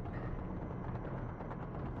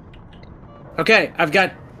 Okay, I've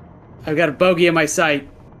got a bogey in my sight.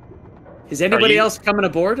 Is anybody you- else coming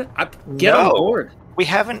aboard? Get on No. board. We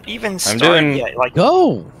haven't even started doing- yet. Like,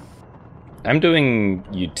 Go! I'm doing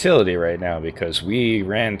utility right now because we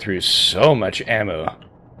ran through so much ammo.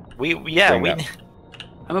 we Bring up.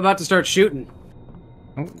 I'm about to start shooting.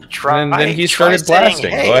 try. And then he try started saying,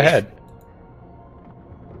 blasting. "Hey." Go ahead.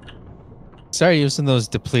 Start using those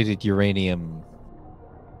depleted uranium.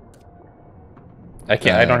 I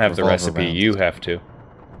can't. I don't have the revolver recipe. rounds. You have to.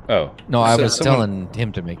 Oh. No, I So was someone- telling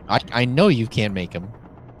him to make. I know you can't make them,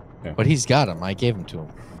 Yeah. but he's got them. I gave them to him.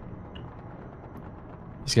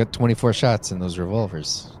 He's got 24 shots in those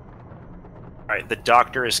revolvers. All right, the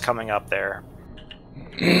doctor is coming up there.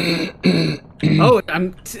 Oh,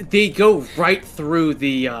 they go right through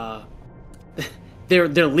the they're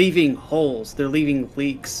leaving holes. They're leaving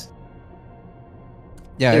leaks.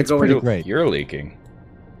 Yeah, They're it's going pretty to- great. You're leaking.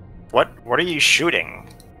 What are you shooting?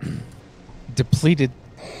 Depleted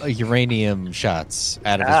uranium shots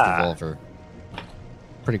out of his Ah. revolver.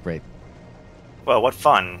 Pretty great. Well, what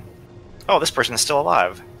fun. Oh, this person is still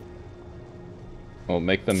alive. Well,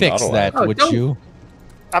 make them Fix not alive. that, Oh, would don't- you?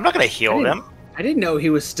 I'm not going to heal I them. I didn't know he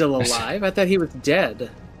was still alive. I thought he was dead.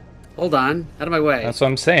 Hold on, out of my way. That's what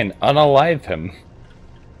I'm saying. Unalive him.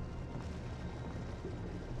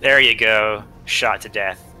 There you go. Shot to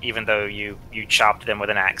death, even though you chopped them with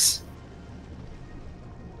an axe.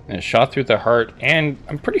 And shot through the heart, and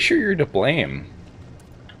I'm pretty sure you're to blame.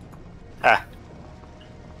 Ha.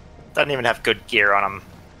 Doesn't even have good gear on him.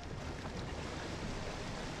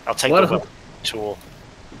 I'll take What the a- whip tool.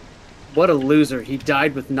 What a loser. He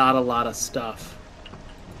died with not a lot of stuff.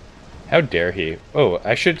 How dare he? Oh,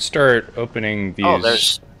 I should start opening these. Oh,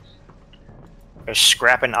 there's There's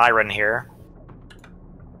scrap and iron here.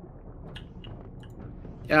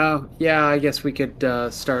 Oh, yeah, I guess we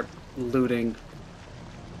could start looting.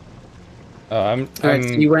 Alright, so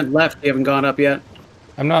you went left, you haven't gone up yet?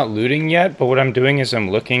 I'm not looting yet, but what I'm doing is I'm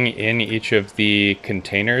looking in each of the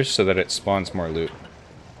containers so that it spawns more loot.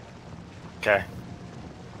 Okay.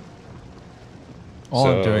 All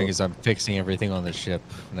I'm doing is I'm fixing everything on the ship,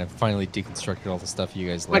 and I've finally deconstructed all the stuff you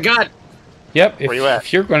guys left. My God! Yep, Where you at?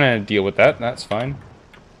 if you're going to deal with that, that's fine.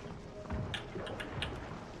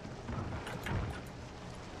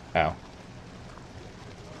 Ow.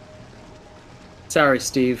 Sorry,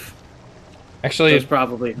 Steve. Actually, Those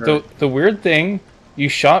probably hurt. the weird thing, you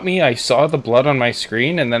shot me, I saw the blood on my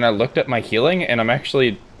screen, and then I looked at my healing, and I'm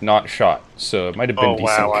actually not shot, so it might have been Oh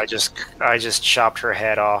decent. wow! I just chopped her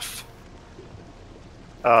head off.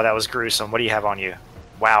 Oh, that was gruesome. What do you have on you?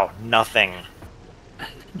 Wow, nothing.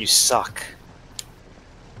 You suck.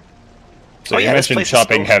 So Oh, you yeah, this mentioned place is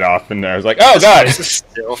chopping still- head off, and I was like, oh This god! place is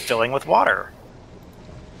still filling with water.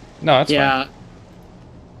 No, that's yeah.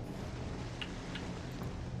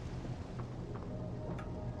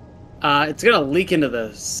 It's gonna leak into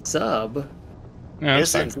the sub, fine. No, that's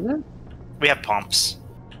Is fine. it? isn't it? We have pumps.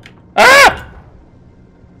 Ah!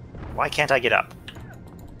 Why can't I get up?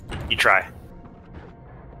 You try.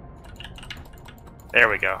 There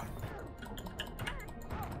we go.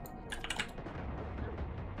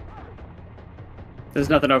 There's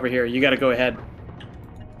nothing over here. You gotta go ahead.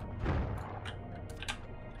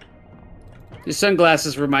 Your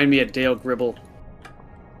sunglasses remind me of Dale Gribble.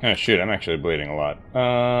 Oh shoot, I'm actually bleeding a lot.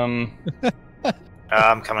 I'm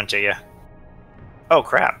coming to you. Oh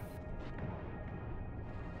crap.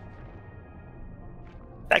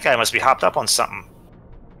 That guy must be hopped up on something.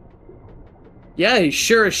 Yeah, he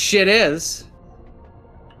sure as shit is.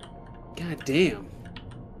 God damn.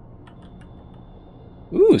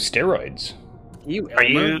 Ooh, steroids. You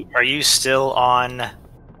Are you still on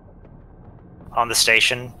the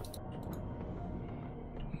station?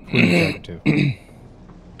 Who are you talking to?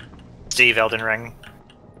 Steve Elden Ring?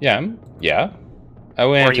 Yeah. I Where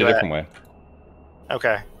went are a you different way.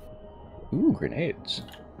 Okay. Ooh, grenades.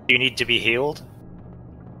 Do you need to be healed?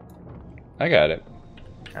 I got it.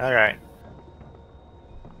 Alright.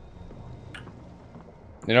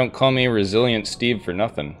 They don't call me Resilient Steve for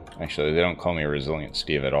nothing. Actually, they don't call me Resilient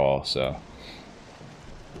Steve at all, so...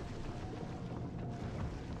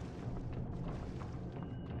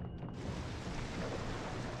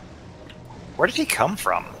 Where did he come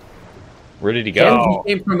from? Where did he go?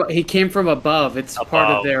 He came from above. It's part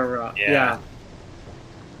of Above. their Yeah.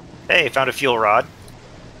 Hey, found a fuel rod.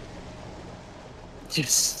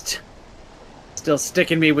 Just still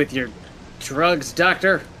sticking me with your drugs,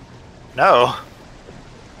 doctor. No.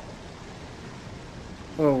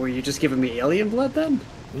 Oh, were you just giving me alien blood then?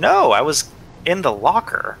 No, I was in the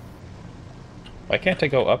locker. Why can't I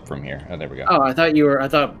go up from here? Oh, there we go. Oh, I thought you were. I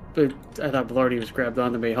thought Blordy was grabbed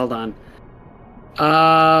onto me. Hold on.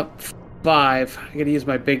 5. I gotta use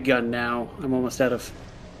my big gun now. I'm almost out of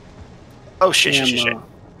Oh shit, shit, shit, shit. ammo.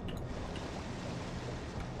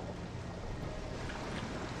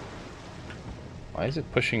 Why is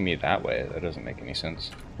it pushing me that way? That doesn't make any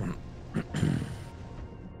sense.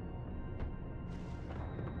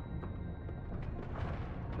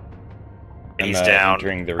 He's I'm, down.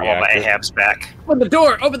 entering the I want my reactor. Ahab's back. Open the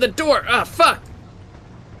door! Open the door! Ah, fuck!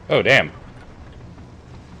 Oh, damn.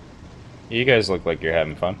 You guys look like you're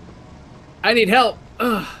having fun. I need help.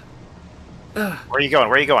 Ugh. Where are you going?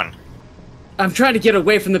 Where are you going? I'm trying to get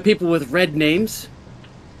away from the people with red names.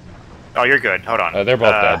 Oh, you're good. Hold on. They're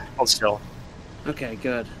both dead. Hold still. Okay,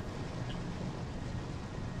 good.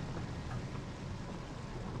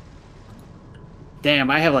 Damn,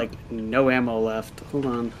 I have like no ammo left. Hold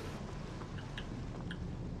on.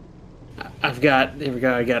 Here we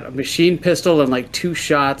go. I got a machine pistol and like 2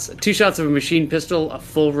 shots. 2 shots of a machine pistol, a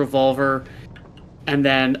full revolver, and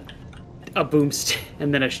then a boomstick,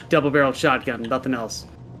 and then a double-barreled shotgun. Nothing else.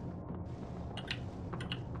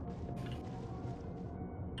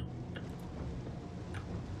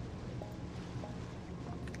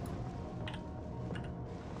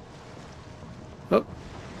 Oh.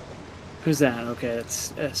 Who's that? Okay,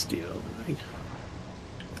 that's Steel.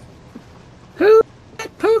 Who's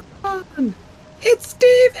that Pokemon? It's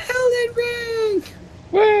Steve Elden Ring!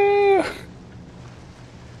 Woo!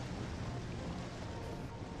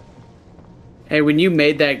 Hey, when you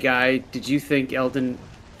made that guy, did you think Elden...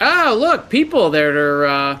 Oh, look! People that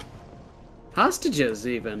are, hostages,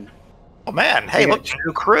 even. Oh man, hey, look,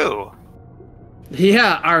 new crew.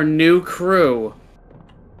 Yeah, our new crew.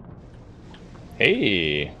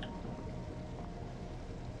 Hey.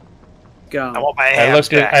 go. I want my I hams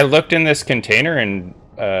back. I looked in this container and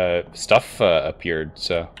stuff appeared.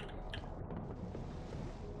 So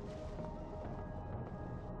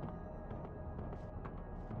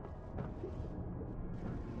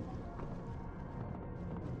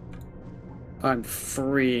I'm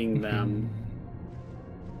freeing them.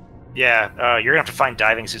 Yeah, you're gonna have to find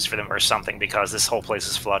diving suits for them or something because this whole place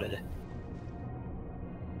is flooded.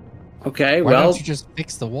 Okay, Why well, don't you just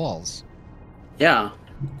fix the walls? yeah.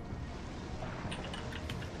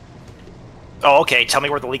 Oh, okay. Tell me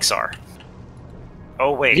where the leaks are.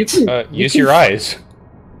 Oh wait. You can, use your eyes.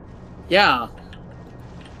 Yeah.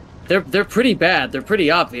 They're pretty bad. They're pretty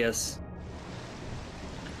obvious.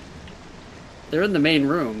 They're in the main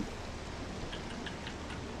room.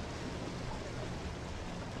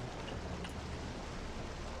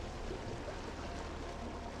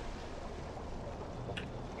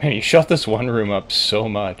 Man, you shut this one room up so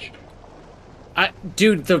much.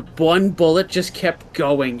 Dude, the one bullet just kept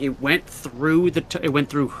going. It went through it went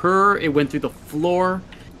through her. It went through the floor.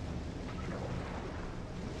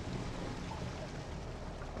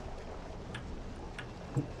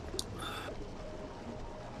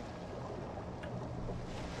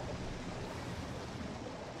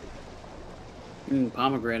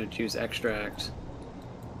 Pomegranate juice extract.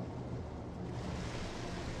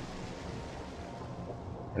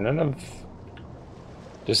 None of...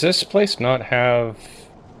 Does this place not have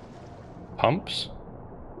pumps?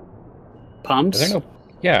 Pumps? Are there no...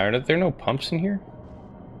 Yeah, are there no pumps in here?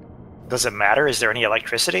 Does it matter? Is there any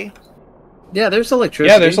electricity? Yeah, there's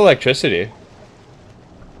electricity. Yeah, there's electricity.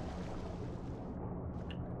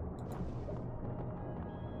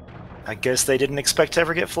 I guess they didn't expect to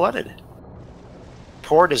ever get flooded.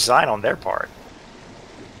 Poor design on their part.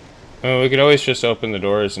 Oh, we could always just open the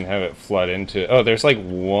doors and have it flood into... Oh, there's like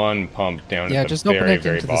one pump down Yeah, at the just open very, it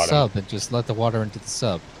very into the bottom. sub and just let the water into the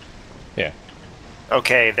sub. Yeah.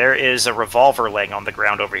 Okay, there is a revolver laying on the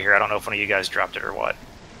ground over here. I don't know if one of you guys dropped it or what.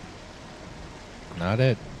 Not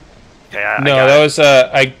it. Okay, I No, got that it. was...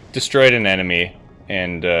 I destroyed an enemy,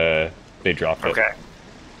 and they dropped it. Okay.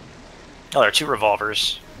 Oh, there are two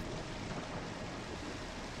revolvers.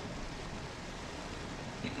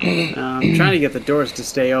 I'm trying to get the doors to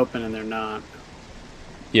stay open, and they're not.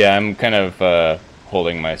 Yeah, I'm kind of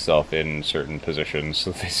holding myself in certain positions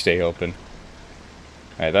so they stay open.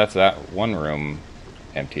 Alright, that's that one room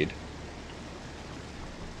emptied.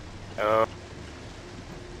 Oh.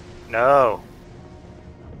 No.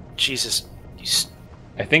 Jesus.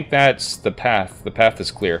 I think that's the path. The path is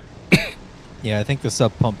clear. Yeah, I think the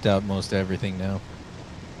sub pumped out most everything now.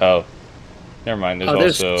 Oh. Never mind,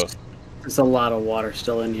 there's also... There's a lot of water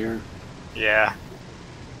still in here. Yeah.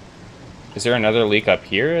 Is there another leak up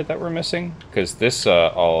here that we're missing? Because this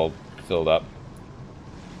all filled up.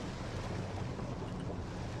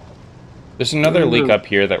 There's another leak up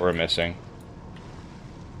here that we're missing.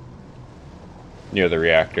 Near the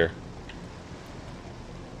reactor.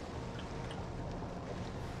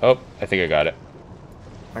 Oh, I think I got it.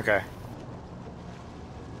 Okay.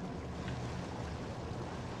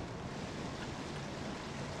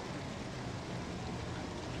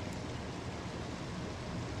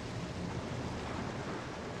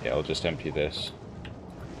 Yeah, I'll just empty this.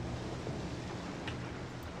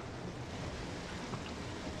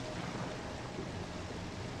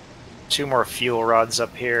 Two more fuel rods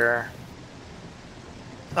up here.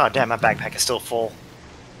 Oh, damn, my backpack is still full.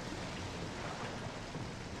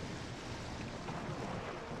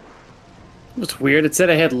 It's weird. It said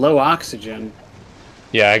I had low oxygen.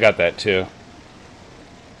 Yeah, I got that too.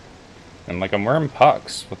 I'm like, I'm wearing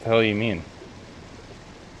pucks. What the hell do you mean?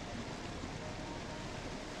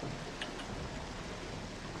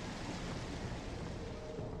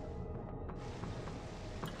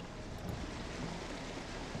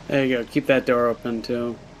 There you go. Keep that door open,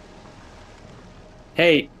 too.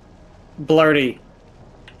 Hey, Blurty.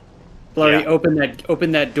 Blurty, Yeah.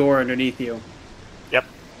 open that door underneath you. Yep.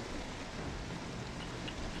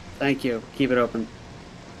 Thank you. Keep it open.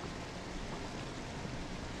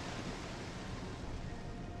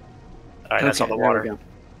 Alright, that's all the there we water. go.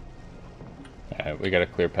 Alright, we got a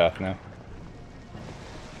clear path now.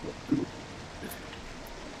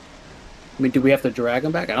 I mean, do we have to drag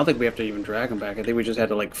them back? I don't think we have to even drag them back. I think we just had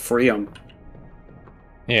to, like, free them.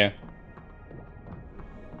 Yeah.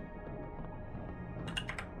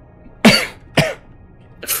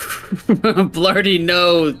 Blarty,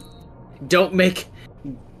 no. Don't make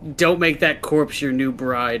that corpse your new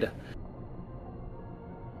bride.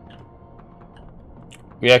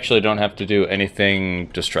 We actually don't have to do anything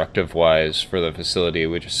destructive-wise for the facility.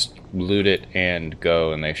 We just loot it and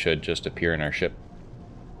go, and they should just appear in our ship.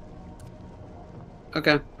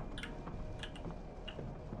 Okay.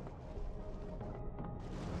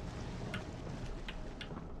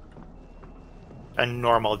 A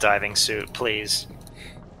normal diving suit, please.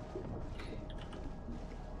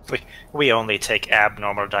 We only take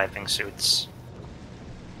abnormal diving suits.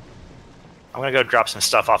 I'm gonna go drop some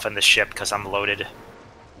stuff off in the ship because I'm loaded.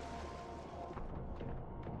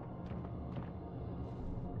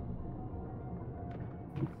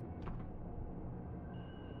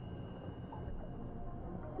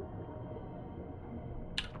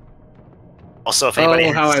 Also, if anybody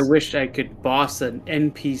Oh, how I has- wish I could boss an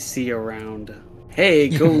NPC around. Hey,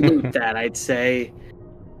 go loot that, I'd say.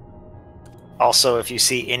 Also, if you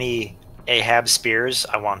see any Ahab spears,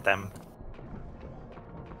 I want them.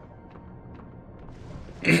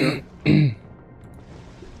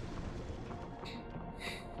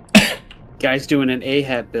 Guy's doing an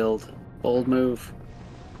Ahab build. Bold move.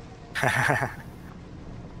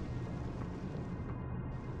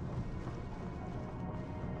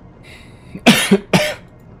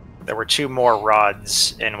 There were 2 more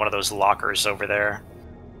rods in one of those lockers over there.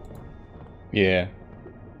 Yeah.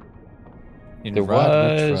 In There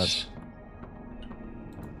Rod, which was.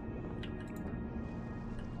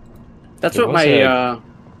 That's There what was my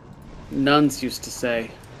nuns used to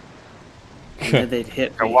say. And then they'd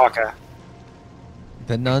hit me. Kawaka.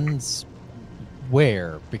 the nuns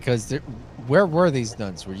where? Because where were these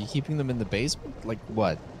nuns? Were you keeping them in the basement? Like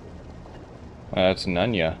what? That's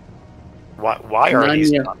Nunya. Why are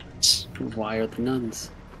these Nunya. nuns? Why are the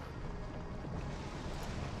nuns?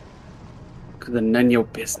 Because the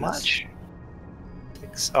nunyo business. Much.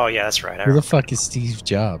 Oh yeah, that's right. I Who the remember. fuck is Steve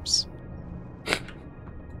Jobs?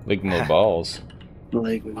 Ligma balls.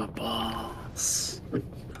 Like my balls.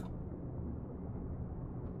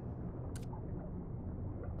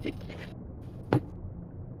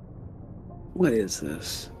 What is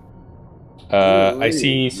this? I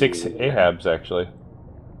see 6 Ahabs actually.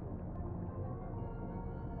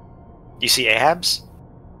 You see Ahabs?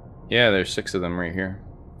 Yeah, there's 6 of them right here.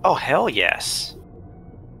 Oh hell yes.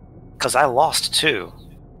 Because I lost 2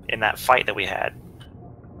 in that fight that we had.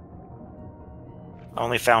 I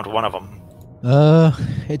only found one of them.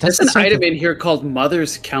 It There's doesn't an say item that, in here called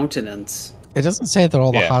Mother's Countenance. it doesn't say that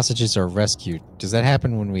all the Yeah. hostages are rescued. Does that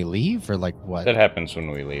happen when we leave, or like what? That happens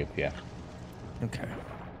when we leave, yeah. Okay.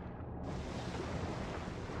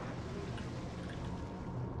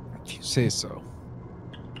 If you say so.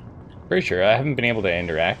 Pretty sure. I haven't been able to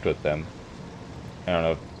interact with them. I don't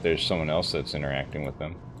know if there's someone else that's interacting with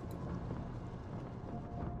them.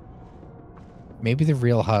 Maybe the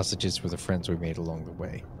real hostages were the friends we made along the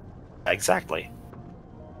way. Exactly.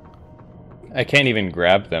 I can't even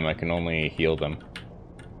grab them, I can only heal them.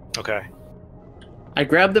 Okay. I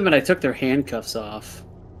grabbed them and I took their handcuffs off.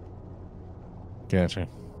 Gotcha.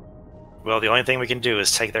 Well, the only thing we can do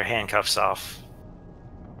is take their handcuffs off.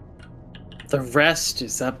 The rest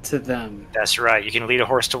is up to them. That's right. You can lead a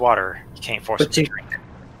horse to water. You can't force But them you- to drink.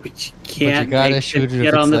 But you But can't you gotta make shoot them it get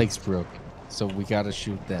if its on the... legs broke. So we gotta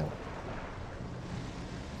shoot them.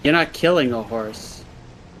 You're not killing a horse.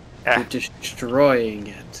 Eh, You're destroying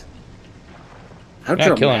it. How You're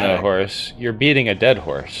not killing a dramatic. horse, you're beating a dead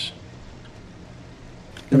horse.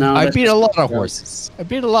 No, I that's beat a just lot of joke. horses. I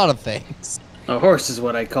beat a lot of things. A horse is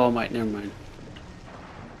what I call my... Never mind.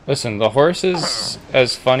 Listen, the horse is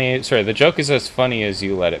as funny... Sorry, the joke is as funny as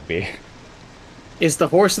you let it be. Is the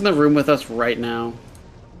horse in the room with us right now?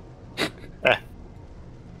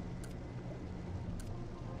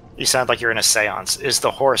 you sound like you're in a seance. Is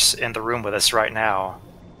the horse in the room with us right now?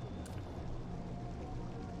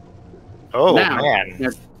 Oh, now,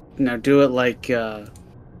 man. Now do it like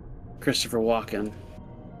Christopher Walken.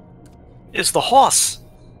 Is the horse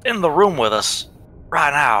in the room with us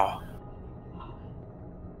right now?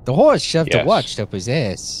 The horse shoved a Yes. watch up his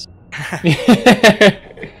ass.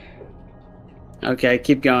 Okay,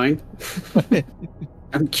 keep going.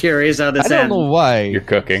 I'm curious how I this don't ends. know why. You're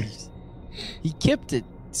cooking. He kept it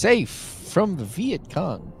safe from the Viet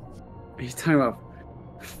Cong. What are you talking about?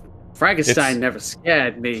 Frankenstein It's- never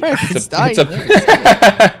scared me. Frankenstein.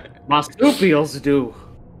 It's Marsupials do.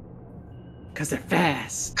 Because they're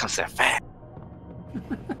fast. Because they're fat.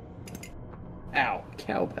 Ow,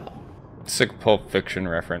 cowbell. Sick Pulp Fiction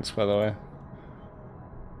reference, by the way.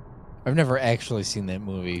 I've never actually seen that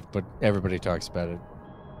movie, but everybody talks about it.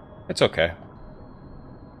 It's okay.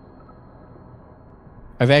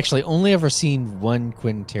 I've actually only ever seen one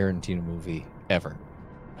Quentin Tarantino movie ever.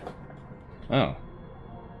 Oh.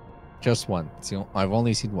 Just one. I've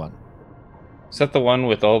only seen one. Is that the one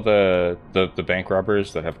with all the bank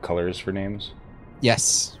robbers that have colors for names?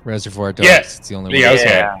 Yes, Reservoir Dogs. Yeah. It's the only one. Yeah,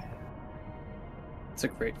 okay. It's a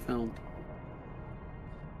great film.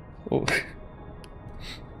 Ooh.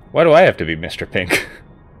 Why do I have to be Mr. Pink?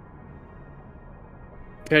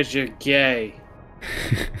 Because you're gay.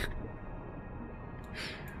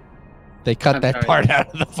 They cut I'm that sorry. part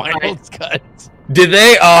out of the final cut. Did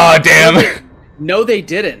they? Oh, damn. No, they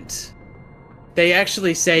didn't. They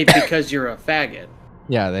actually say because you're a faggot.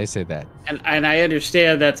 Yeah, they say that. And I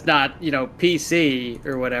understand that's not, PC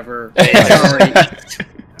or whatever. Sorry.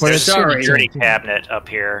 There's a Sorry. security cabinet up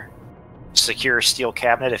here. Secure steel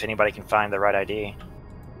cabinet if anybody can find the right ID.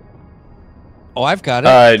 Oh, I've got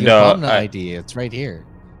it. The no, Obama ID. It's right here.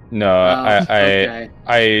 No, Okay.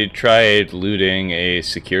 I tried looting a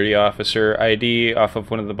security officer ID off of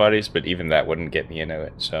one of the bodies, but even that wouldn't get me into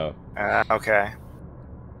it. So Okay.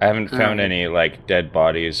 I haven't found Alright. any like dead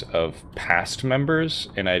bodies of past members,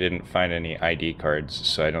 and I didn't find any ID cards,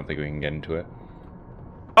 so I don't think we can get into it.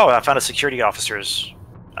 Oh, I found a security officer's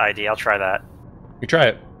ID. I'll try that. You try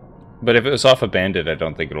it, but if it was off a bandit, I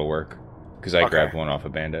don't think it'll work because I Okay. grabbed one off a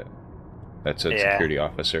bandit. That's a Yeah. security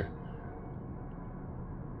officer.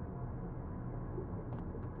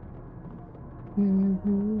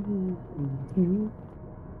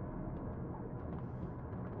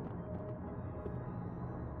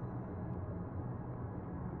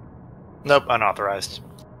 Nope, unauthorized.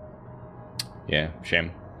 Yeah,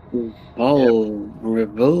 shame. Revolver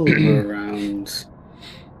rounds.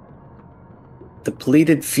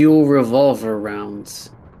 Depleted fuel revolver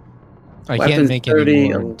rounds. I Weapons can't make any 30,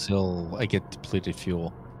 more until I get depleted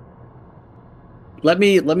fuel. Let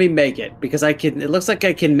me make it because I can. It looks like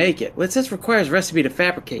I can make it. It says requires recipe to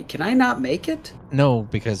fabricate. Can I not make it? No,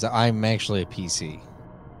 because I'm actually a PC.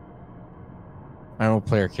 I'm a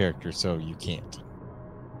player character, so you can't.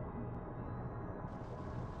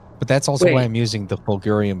 But that's also why Wait. I'm using the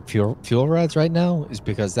Fulgurium fuel rods right now, is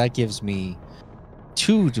because that gives me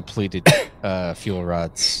 2 depleted fuel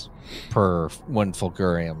rods per 1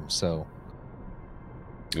 Fulgurium. So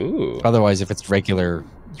Ooh, otherwise, if it's regular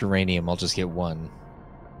uranium, I'll just get 1.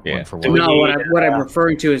 yeah. 1 for Do 1. we No, need, what I'm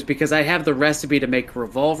referring to is because I have the recipe to make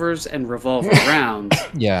revolvers and revolver rounds,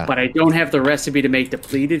 Yeah. but I don't have the recipe to make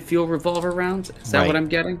depleted fuel revolver rounds. Is that Right. what I'm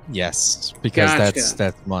getting? Yes, because Gotcha.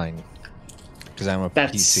 that's mine. Because I'm a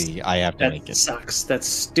That's- PC, I have to That make it. sucks. That's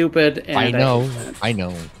stupid. And I know, hate that. I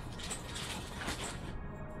know.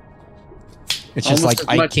 It's just Almost like as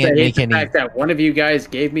I much as can't hate make the any. fact that one of you guys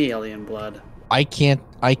gave me alien blood. I can't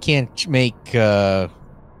make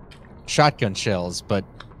shotgun shells, but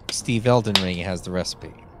Steve Elden Ring has the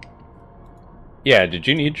recipe. Yeah, did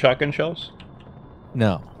you need shotgun shells?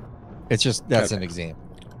 No, it's just that's Okay. an example.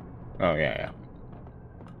 Oh, yeah.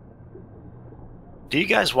 Do you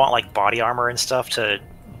guys want like body armor and stuff to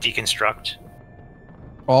deconstruct?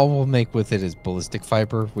 All we'll make with it is ballistic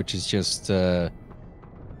fiber, which is just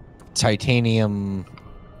titanium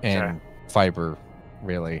and Okay. fiber,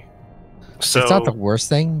 really. So It's not the worst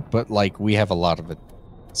thing, but like we have a lot of it,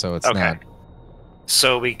 so it's Okay. not.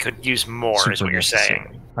 So we could use more, is super what you're necessary.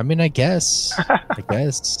 saying. I mean, I guess,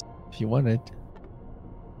 if you wanted.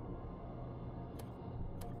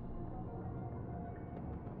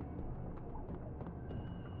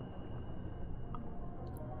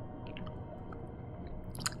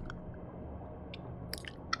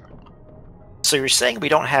 So you're saying we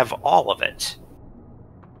don't have all of it?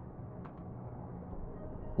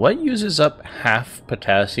 What uses up half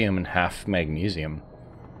potassium and half magnesium?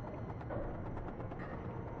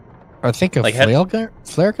 I think a Like,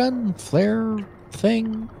 flare gun, flare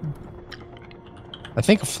thing. I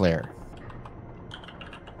think a flare.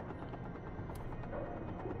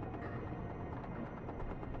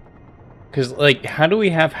 Because, like, how do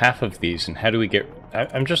we have half of these, and how do we get...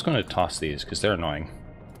 I'm just going to toss these, because they're annoying.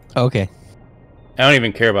 Okay. I don't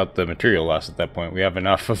even care about the material loss at that point. We have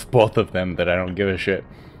enough of both of them that I don't give a shit.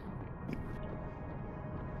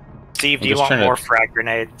 Steve, I'm do you just want trying to- more frag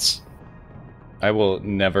grenades? I will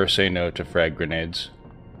never say no to frag grenades.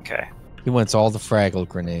 Okay. He wants all the Fraggle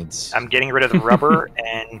grenades. I'm getting rid of the rubber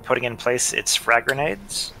and putting in place its frag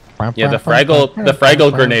grenades. Yeah, the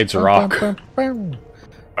Fraggle grenades rock. I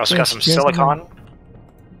also got some silicon.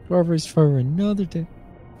 Whoever's for another day.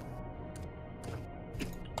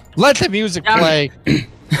 Let the music Down play.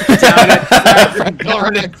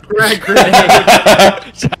 Darn it, frag grenade.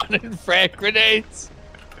 Down in frag grenades.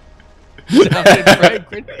 Down in frag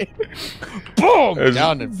grenades. Boom! There's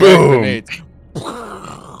Down in frag boom. grenades.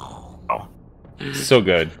 So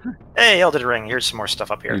good. Hey, Elden Ring, here's some more stuff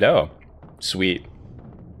up here. No. Sweet.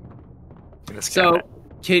 In this So, cabinet.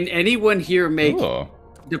 can anyone here make Ooh.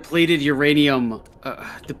 depleted uranium,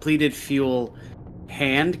 depleted fuel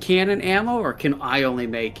hand cannon ammo, or can I only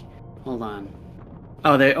make... Hold on.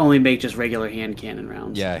 Oh, they only make just regular hand cannon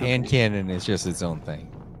rounds. Yeah, Okay. hand cannon is just its own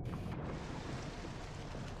thing.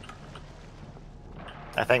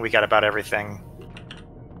 I think we got about everything.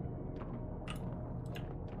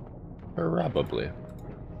 Probably.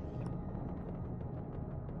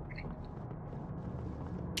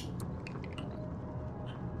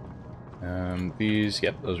 These,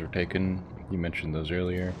 yep, those were taken. You mentioned those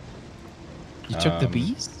earlier. You took the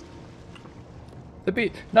bees? The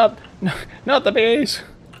bee, not the bees.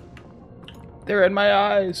 They're in my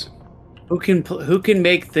eyes. Who can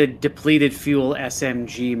make the depleted fuel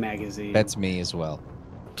SMG magazine? That's me as well.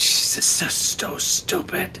 Jesus, that's so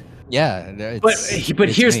stupid. Yeah, But it's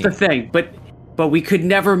here's me. the thing. But we could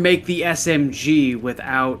never make the SMG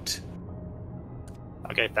without.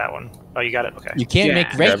 I'll get that one. Oh, you got it? Okay. You can't Yeah.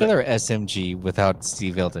 make regular SMG without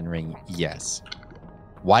Steve Elden Ring. Yes.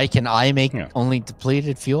 Why can I make only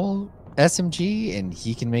depleted fuel SMG and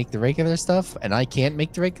he can make the regular stuff and I can't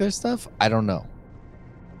make the regular stuff? I don't know.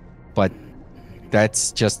 But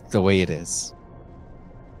that's just the way it is.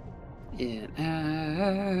 The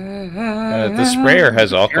sprayer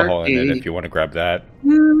has alcohol in it if you want to grab that.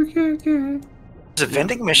 There's a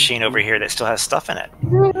vending machine over here that still has stuff in it.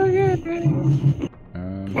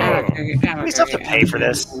 We still have to pay for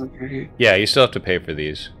this. Yeah, you still have to pay for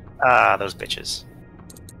these. Ah, those bitches.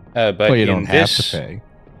 But Well, you in don't have this, to pay.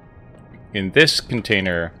 In this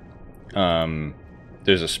container,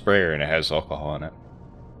 there's a sprayer and it has alcohol in it.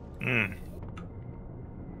 Mm.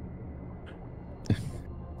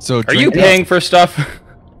 So Are you drink paying for stuff?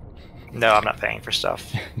 No, I'm not paying for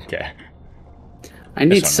stuff. Okay. I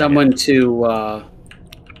need This one right someone to.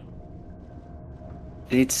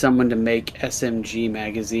 I need someone to make SMG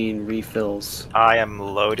magazine refills. I am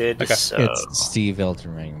loaded, Okay. so... It's Steve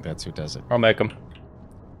Elden Ring. That's who does it. I'll make them.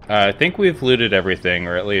 I think we've looted everything,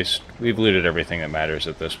 or at least we've looted everything that matters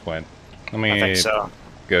at this point. Let me I think so.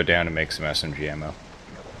 go down and make some SMG ammo.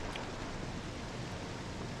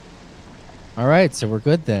 All right, so we're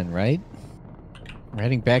good then, right? We're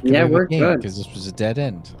heading back to Yeah, where we we're came good. because this was a dead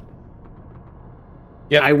end.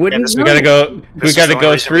 Yep. I wouldn't. this- We know. gotta go. This We is gotta the only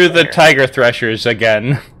go reason through we're the here. tiger threshers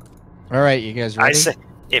again. All right, you guys I ready? say,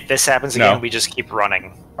 if this happens No. again, we just keep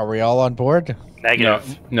running. Are we all on board?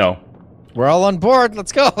 Negative. No. We're all on board.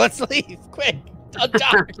 Let's go. Let's leave. Quick. Don't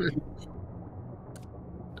die.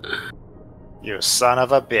 You son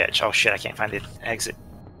of a bitch. Oh shit, I can't find the exit.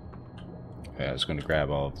 Yeah, I was going to grab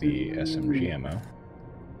all of the SMG ammo.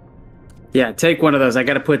 Yeah, take one of those. I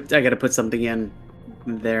gotta put something in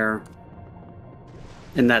there.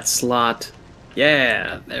 In that slot.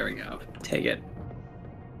 Yeah, there we go. Take it.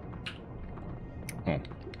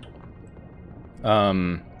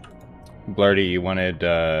 Blarty, you wanted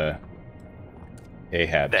Ahabs.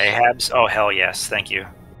 The Ahabs? Oh hell yes, thank you.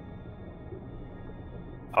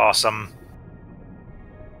 Awesome.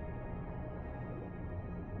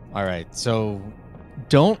 All right, so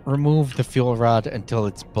don't remove the fuel rod until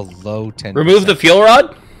it's below 10%. Remove the fuel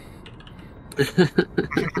rod?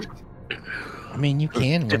 I mean, you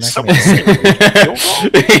can. We're Did not someone gonna...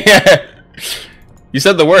 say Yeah. You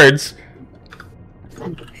said the words.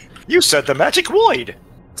 You said the magic void!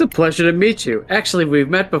 It's a pleasure to meet you. Actually, we've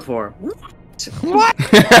met before. What?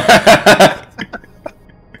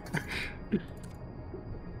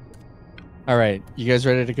 All right, you guys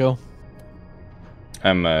ready to go?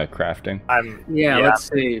 I'm crafting. Yeah, let's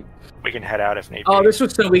see. We can head out if need Oh, be. this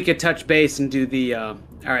was so we could touch base and do the. All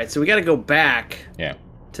right, so we got to go back Yeah.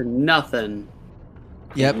 to nothing.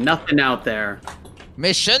 Yep. Nothing out there.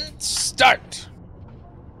 Mission start.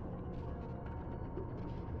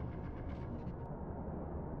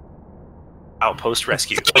 Outpost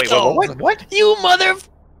rescue. Wait, what? You mother!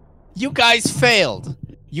 You guys failed.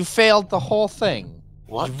 You failed the whole thing.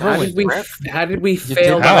 What? You the How ruined did we? crap? How did we You fail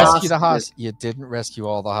didn't the rescue the hostages? You didn't rescue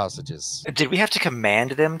all the hostages. Did we have to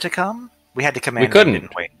command them to come? We had to command We couldn't. them,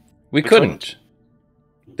 didn't we? We couldn't. couldn't.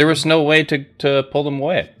 There was no way to pull them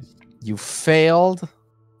away. You failed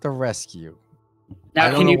the rescue. I Now,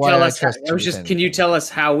 don't can know you why tell I us? trust you with Can you anything. tell us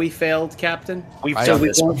how we failed, Captain? We've I- done So we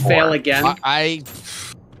this won't before. fail again. I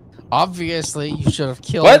obviously you should have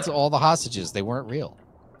killed What? all the hostages. They weren't real.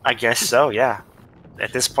 I guess so, yeah.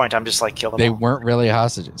 At this point, I'm just like, kill them They all. weren't really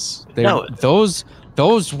hostages. They, No. those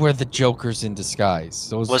were the jokers in disguise.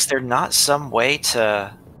 Those Was there not some way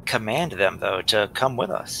to command them, though, to come with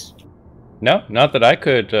us? No, not that I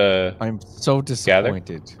could. I'm so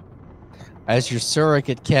disappointed. As your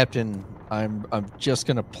surrogate captain, I'm just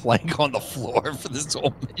gonna plank on the floor for this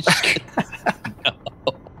whole mission.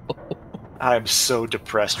 I'm so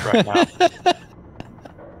depressed right now.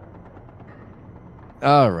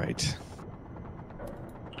 All right.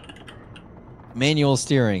 Manual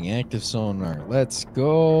steering, active sonar. Let's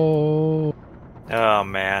go. Oh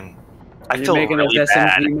man, I You're feel making really those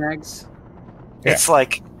bad. SMG mags. It's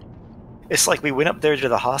like It's like we went up there to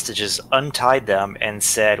the hostages, untied them, and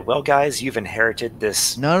said, "Well, guys, you've inherited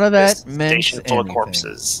this. None of that this meant station full of anything.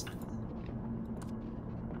 corpses.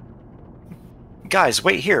 Guys,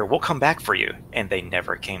 wait here. We'll come back for you." And they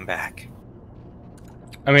never came back.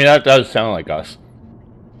 I mean, that does sound like us.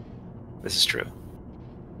 This is true.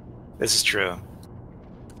 This is true.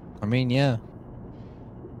 I mean, yeah.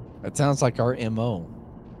 That sounds like our MO.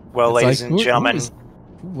 Well, It's ladies like, and who gentlemen,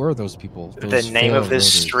 were those people? the Those name of this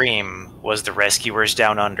failroaders? stream was The Rescuers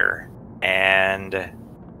Down Under. And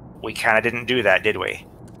we kind of didn't do that, did we?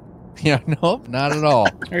 Yeah, nope, not at all.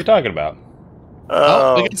 What are you talking about?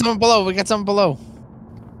 Oh, we got someone below. We got someone below.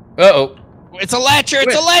 Uh-oh. It's a latcher.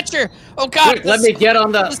 It's a latcher. Oh God! Quick, let me get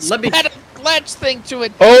on the. Let me. Add a latch thing to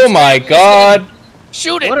it. Oh my god!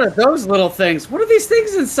 Shoot it! What are those little things? What are these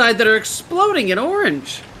things inside that are exploding in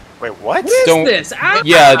orange? Wait, what? What is Don't- this? Ah!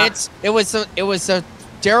 Yeah. It was a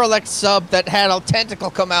derelict sub that had a tentacle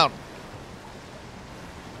come out.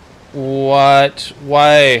 What?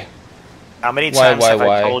 Why? How many Why, times why, have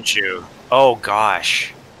why? I told you? Oh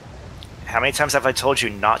gosh. How many times have I told you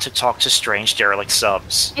not to talk to strange derelict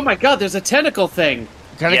subs? Oh my god, there's a tentacle thing.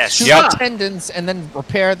 Gotta Yes. shoot Yep. the tendons and then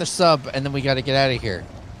repair the sub, and then we gotta get out of here.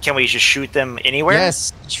 Can we just shoot them anywhere?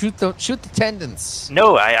 Yes, shoot the tendons.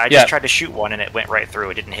 No, I just Yeah. tried to shoot one and it went right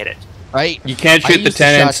through. It didn't hit it. Right? You can't I shoot the used the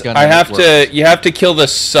tenants. shotgun I and it have to. worked. You have to kill the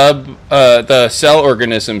the cell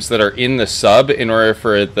organisms that are in the sub in order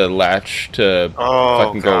for the latch to Oh,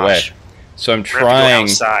 fucking go away. gosh. So I'm We're gonna have to go trying.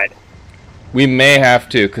 outside. We may have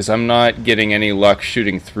to, because I'm not getting any luck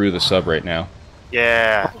shooting through the sub right now.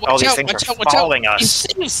 Yeah. All these things are following us.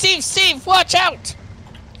 Steve, watch out!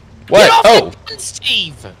 What? Get off Oh, the gun,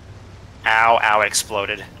 Steve! Ow,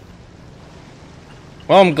 exploded.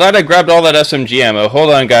 well, I'm glad I grabbed all that SMG ammo. Hold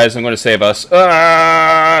on, guys. I'm going to save us.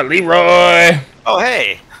 Ah, Leroy! Oh,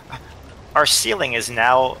 hey. Our ceiling is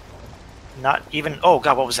now not even... Oh,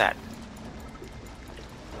 God, what was that?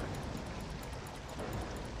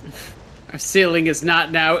 Our ceiling is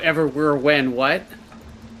not now, ever, were, when, what?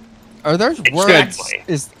 Are there Exactly. words?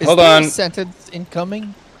 Is Hold there on. a sentence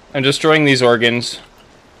incoming? I'm destroying these organs.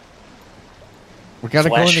 We gotta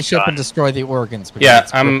go in the Flesh ship gun. and destroy the organs. because Yeah,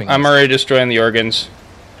 it's I'm gripping I'm us. already destroying the organs.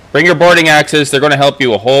 Bring your boarding axes. They're going to help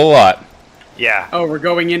you a whole lot. Yeah. Oh, we're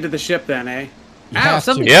going into the ship then, eh? You Ow, have to.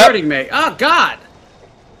 something's Yep. hurting me. Oh, God!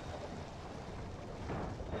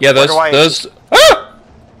 Yeah, those do I- those. Ah!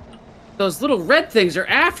 Those little red things are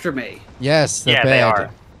after me. Yes, they're Yeah, bad. they are.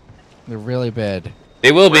 They're really bad.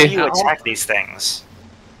 They will Where do be. you attack these things?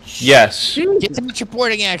 Yes. Get them with your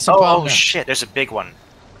boarding axe, Oh, Obama. shit, there's a big one.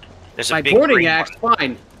 There's a My big boarding green axe, one.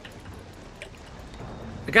 fine.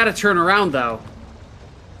 I gotta turn around, though.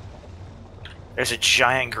 There's a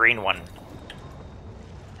giant green one.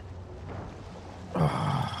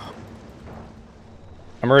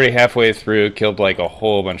 I'm already halfway through. Killed like a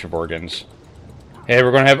whole bunch of organs. Hey,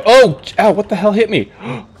 we're going to have. Oh, ow! What the hell hit me?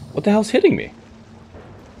 What the hell's hitting me?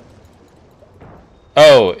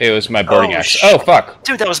 Oh, it was my boarding Oh, axe. shit. Oh, fuck!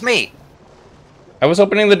 Dude, that was me. I was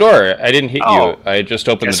opening the door. I didn't hit Oh. you. I just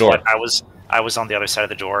opened Guess the door. what? I was on the other side of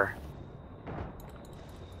the door.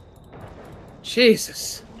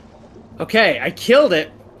 Jesus. Okay, I killed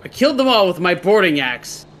it. I killed them all with my boarding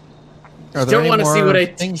axe. Are You there don't any want to see more what I.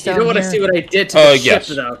 things You down don't want to here? see what I did to Oh, the ship, yes.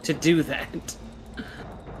 though. To do that.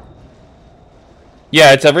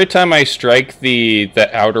 Yeah, it's every time I strike the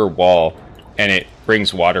outer wall, and it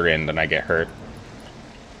brings water in, then I get hurt.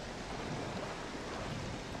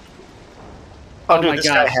 Oh, Oh dude, my this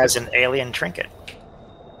guy gosh. has an alien trinket.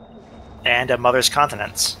 And a mother's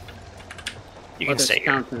continence. You can Mother's stay here.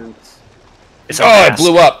 countenance. It's a Oh, it mask.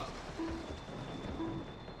 blew up.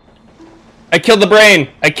 I killed the brain.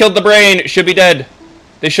 I killed the brain. It should be dead.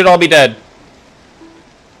 They should all be dead.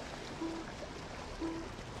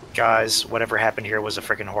 Guys, whatever happened here was a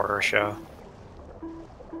freaking horror show.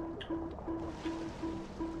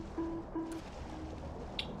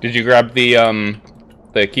 Did you grab the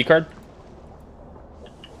key card?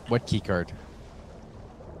 What key card?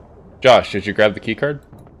 Josh, did you grab the key card?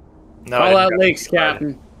 No, I Call didn't out grab lakes, the card.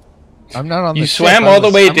 Captain. I'm not on You the swam ship. all the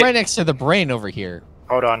way I'm to- right next to the brain over here.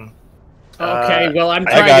 Hold on. Okay, well, I'm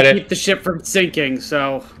I trying got to it. keep the ship from sinking,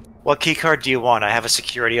 so. What key card do you want? I have a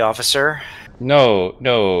security officer. No,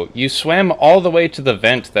 no. You swam all the way to the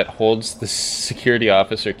vent that holds the security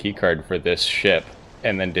officer key card for this ship,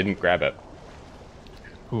 and then didn't grab it.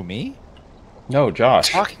 Who, me? No, Josh.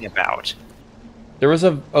 Talking about. There was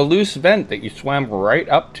a loose vent that you swam right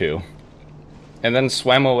up to, and then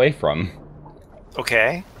swam away from.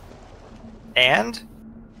 Okay. And?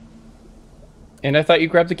 And I thought you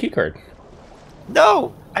grabbed the key card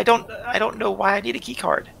No! I don't know why I need a key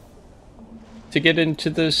card. to get into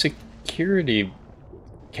the security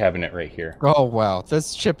cabinet right here. Oh wow,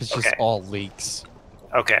 this ship is just Okay. all leaks.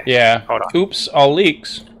 Okay. Yeah. Hold on. Oops, all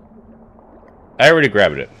leaks. I already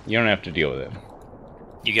grabbed it. You don't have to deal with it.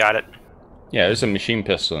 You got it. Yeah, there's a machine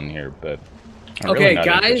pistol in here, but I'm Okay, really not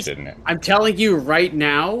guys, interested in it. I'm telling you right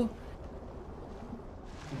now,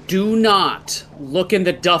 do not look in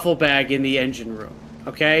the duffel bag in the engine room.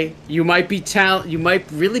 Okay, you might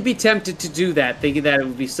really be tempted to do that, thinking that it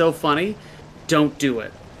would be so funny. Don't do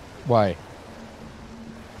it. Why?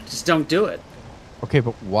 Just don't do it. Okay,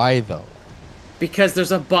 but why though? Because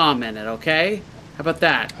there's a bomb in it. Okay, how about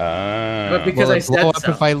that? But because Will I it blow said up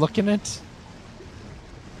so. if I look in it?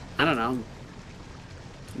 I don't know.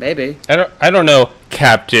 Maybe. I don't know,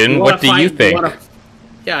 Captain. What do you think?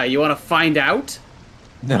 You want to find out?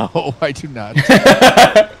 No, I do not.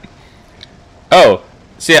 Oh,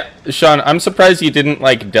 see, Sean, I'm surprised you didn't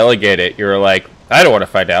like delegate it. You were like, I don't want to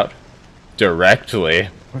find out directly.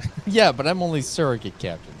 Yeah, but I'm only surrogate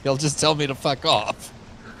captain. He'll just tell me to fuck off.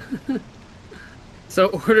 So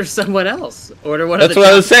order someone else. Order one. That's of the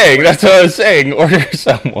what I was top- saying. That's what I was saying. Order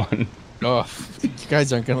someone. Oh, you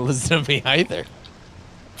guys aren't gonna listen to me either.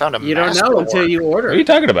 Found a You don't master know until work. you What are order. you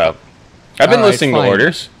talking about? I've been Alright, listening fine. to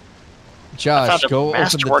orders. I Josh, found a go open the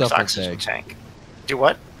Masterworks duffel oxygen bag. tank. Do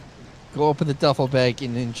what? Go open the duffel bag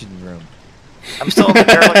in the engine room. I'm still in the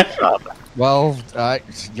derelict sub. Well,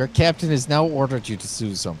 your captain has now ordered you to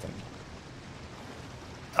do something.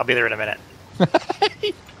 I'll be there in a minute.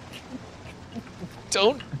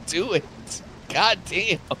 Don't do it. God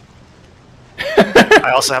damn.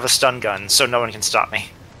 I also have a stun gun, so no one can stop me.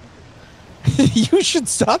 You should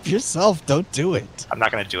stop yourself. Don't do it. I'm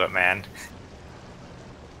not gonna do it, man.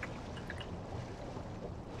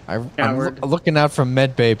 I'm Coward. looking out from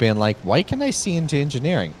medbay being like, why can I see into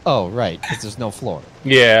engineering? Oh, right, because there's no floor.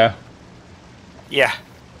 Yeah. Yeah.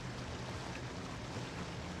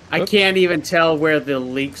 I can't even tell where the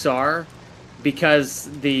leaks are because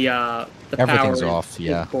the Everything's power off,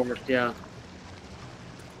 yeah. Yeah.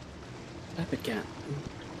 Again.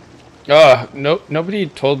 No, nobody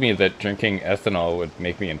told me that drinking ethanol would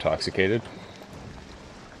make me intoxicated.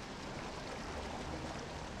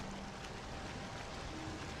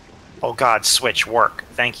 Oh god, switch, work.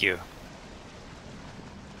 Thank you.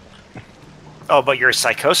 Oh, but your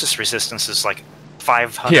psychosis resistance is like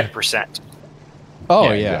 500%. Oh,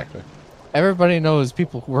 yeah. Exactly. Everybody knows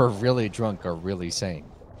people who are really drunk are really sane.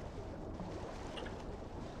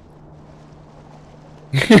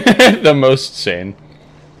 The most sane.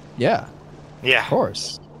 Yeah, Yeah. of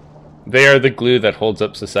course. They are the glue that holds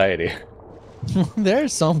up society.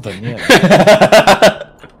 There's something, yeah.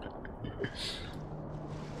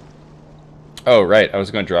 Oh, right. I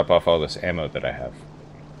was going to drop off all this ammo that I have.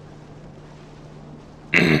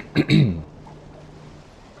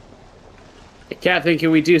 Captain,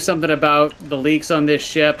 can we do something about the leaks on this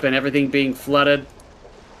ship and everything being flooded?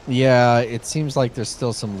 Yeah, it seems like there's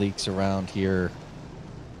still some leaks around here.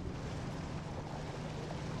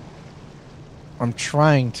 I'm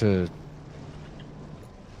trying to...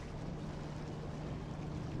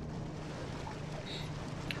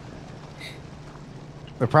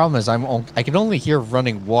 The problem is I can only hear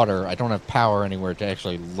running water. I don't have power anywhere to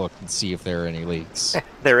actually look and see if there are any leaks.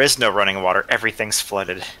 There is no running water. Everything's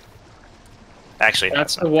flooded. Actually,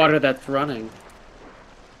 That's not the water that's running.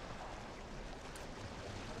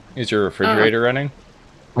 Is your refrigerator running?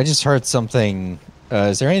 I just heard something.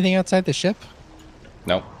 Is there anything outside the ship?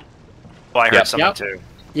 No. Well, I heard Yep. something Yep. too.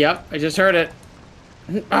 Yep, I just heard it.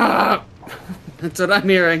 Ah! That's what I'm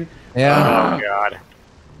hearing. Yeah, Oh god.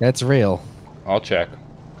 that's real. I'll check.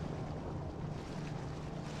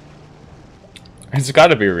 It's got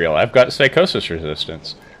to be real. I've got psychosis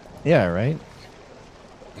resistance. Yeah, right?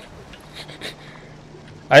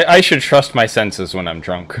 I should trust my senses when I'm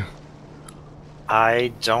drunk.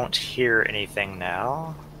 I don't hear anything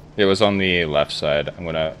now. It was on the left side. I'm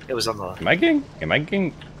gonna... It was on the... Am I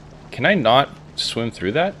getting... Can I not swim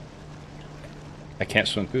through that? I can't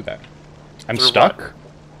swim through that. I'm Through stuck. what?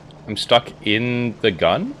 I'm stuck in the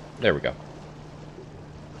gun? There we go.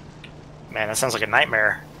 Man, that sounds like a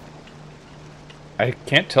nightmare. I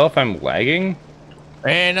can't tell if I'm lagging.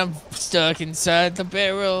 And I'm stuck inside the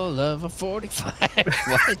barrel of a 45.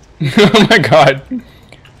 What? Oh my god.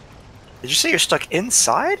 Did you say you're stuck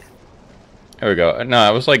inside? There we go. No, I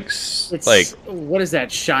was like... It's what is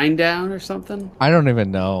that? Shine down or something? I don't even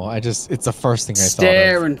know. It's the first thing I thought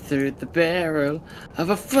Staring through the barrel of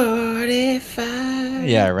a 45. of.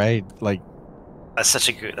 Yeah, right? Like, That's such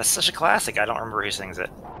a classic. I don't remember who sings it.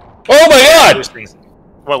 Oh my Who god! sings it?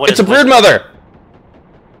 What It's is a it? brood mother!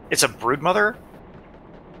 It's a brood mother?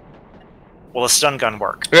 Will a stun gun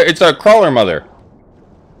work? It's a crawler mother.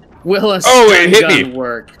 Will a Oh, it stun hit gun me.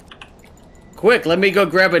 work? Quick, let me go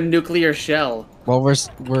grab a nuclear shell. Well,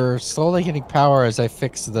 we're slowly getting power as I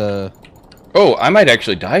fix the. Oh, I might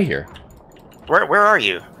actually die here. Where are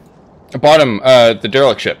you? Bottom, the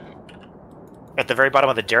derelict ship. At the very bottom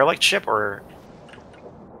of the derelict ship, or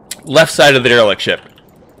Left side of the derelict ship.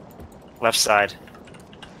 left side?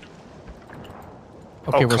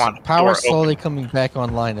 Okay, Oh, come on. power Door slowly coming back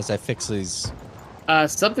online as I fix these.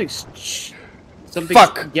 Something's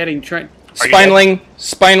Fuck. getting Are you Spineling.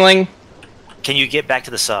 Spineling. Can you get back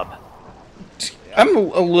to the sub? I'm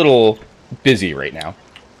a little busy right now.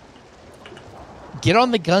 Get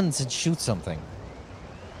on the guns and shoot something.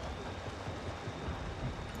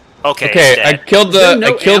 Okay. Okay, it's I dead. killed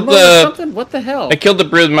the What the hell? I killed the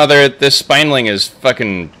brood mother. This spineling is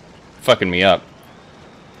fucking me up.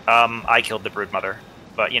 I killed the brood mother,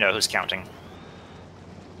 but you know who's counting.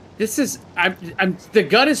 This is the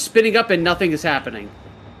gun is spinning up and nothing is happening.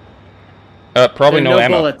 Probably There are no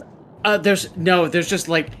ammo. bullet. There's just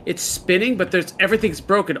like it's spinning, but everything's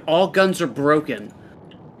broken. All guns are broken.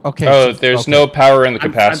 Okay. Oh, there's okay. no power in the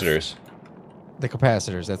capacitors. The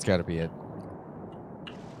capacitors. That's got to be it.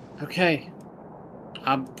 Okay.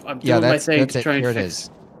 I'm Yeah, doing my that's thing it. to try and Here it fix. is.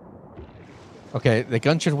 Okay, the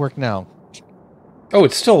gun should work now. Oh,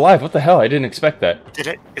 it's still alive. What the hell? I didn't expect that. Did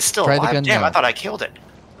it? It's still Try the alive. gun Damn, now. I thought I killed it.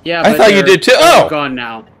 Yeah, I but thought you they're- did too. they're Oh! gone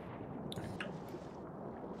now.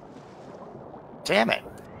 Damn it.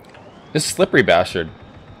 This slippery bastard.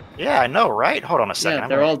 Yeah, I know, right? Hold on a second. Yeah,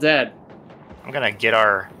 they're all dead. I'm gonna get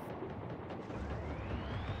our.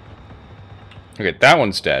 Okay, that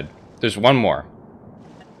one's dead. There's one more.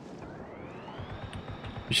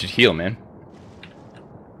 You should heal, man.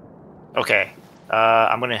 Okay.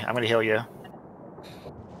 I'm gonna heal you.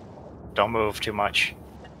 Don't move too much.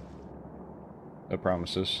 No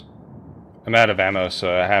promises. I'm out of ammo,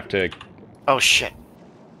 so I have to. Oh shit.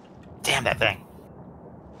 Damn that thing.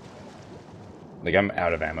 Like, I'm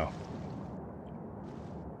out of ammo.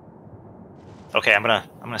 Okay, I'm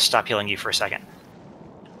gonna stop healing you for a second.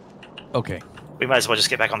 Okay. We might as well just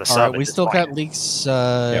get back on the All sub. right, at we this still point. got leaks.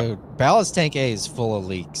 Ballast tank A is full of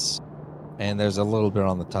leaks, and there's a little bit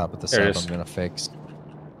on the top of the There it sub is. I'm gonna fix.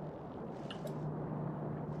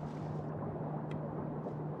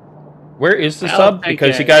 Where is the Well, sub? thank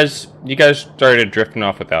Because you guys started drifting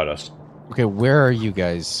off without us. Okay, where are you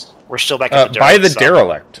guys? We're still back at the By derelict the sub.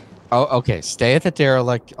 derelict. Oh, okay. Stay at the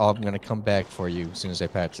derelict. I'm gonna come back for you as soon as I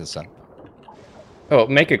patch this up. Oh,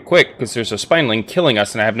 make it quick, because there's a spineling killing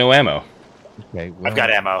us and I have no ammo. Okay. I've got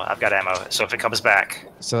ammo. So if it comes back,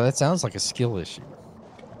 So that sounds like a skill issue.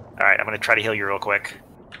 all right, I'm gonna try to heal you real quick.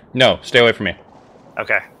 No, stay away from me.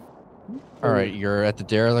 Okay. All right, you're at the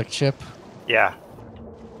derelict ship. Yeah.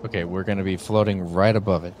 Okay, we're gonna be floating right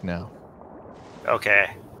above it now.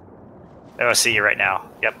 Okay. Oh, I see you right now.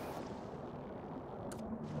 Yep.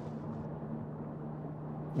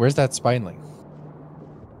 Where's that spineling?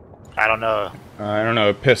 I don't know. I don't know,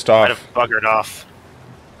 it pissed Might off. have buggered off.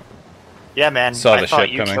 Yeah, man. Saw I the thought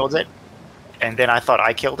ship you coming. killed it, and then I thought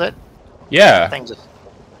I killed it. Yeah. Thing just...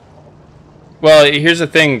 Well, here's the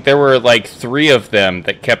thing. There were, like, 3 of them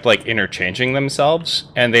that kept, like, interchanging themselves,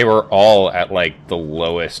 and they were all at, like, the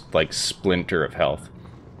lowest, like, splinter of health.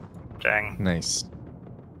 Dang. Nice.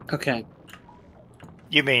 Okay.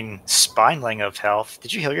 You mean spineling of health?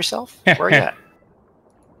 Did you heal yourself? Where are you at?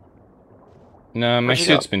 No, my Where'd you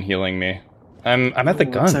go? suit's been healing me. I'm at the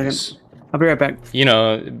 1 guns. second. I'll be right back. You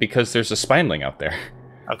know, because there's a spineling out there.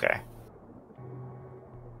 Okay.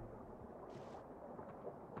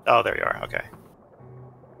 Oh, there you are. Okay.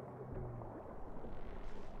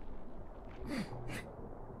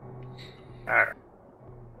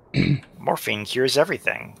 Morphine cures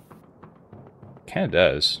everything. Kinda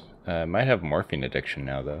does. Might have morphine addiction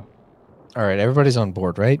now, though. All right, everybody's on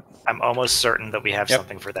board, right? I'm almost certain that we have Yep.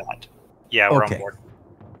 something for that. Yeah, we're Okay. on board.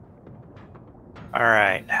 All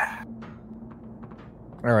right.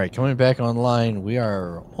 All right, coming back online. We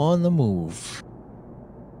are on the move.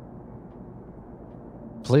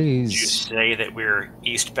 Did you Please. say that we're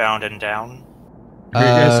eastbound and down? You're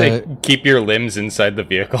gonna say, keep your limbs inside the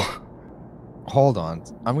vehicle. Hold on.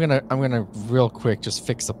 I'm gonna real quick just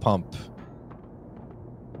fix the pump.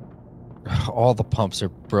 All the pumps are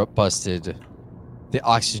busted. The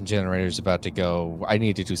oxygen generator's about to go. I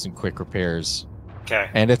need to do some quick repairs. Okay.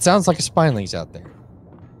 And it sounds like a spineling's out there.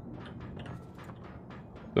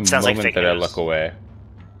 The Sounds like moment fake that I news. look away.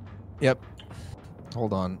 Yep.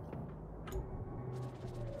 Hold on.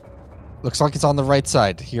 Looks like it's on the right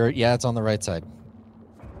side. Here, yeah, it's on the right side.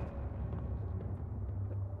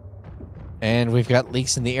 And we've got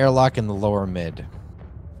leaks in the airlock in the lower mid.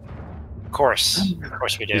 Of course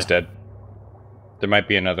we do. He's dead. There might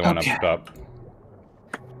be another one Okay. up top.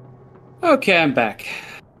 Okay, I'm back.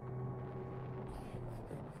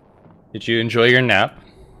 Did you enjoy your nap?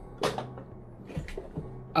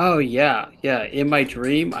 Oh, yeah. Yeah, in my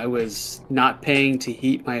dream, I was not paying to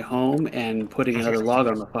heat my home and putting another log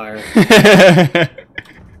on the fire.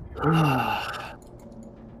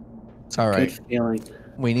 It's all right. Good feeling.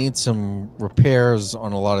 We need some repairs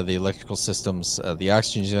on a lot of the electrical systems. The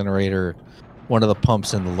oxygen generator, one of the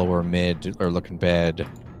pumps in the lower mid are looking bad.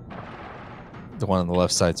 The one on the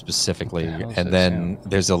left side specifically. What the hell is And that then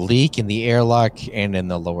sound? there's a leak in the airlock and in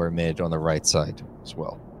the lower mid on the right side as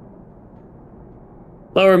well.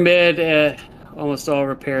 Lower mid, almost all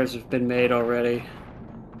repairs have been made already.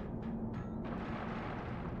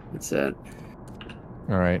 That's it.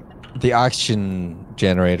 All right. The oxygen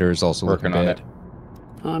generator is also Working looking on bad.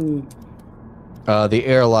 it. The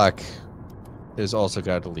airlock has also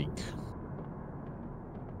got a leak.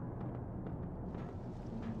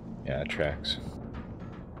 Yeah, it tracks.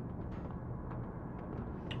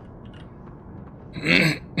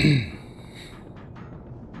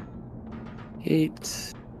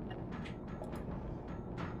 8.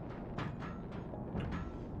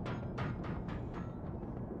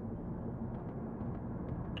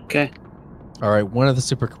 Okay. All right. One of the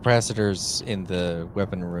supercapacitors in the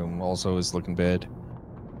weapon room also is looking bad.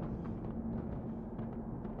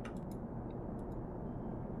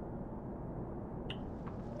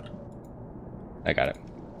 I got it.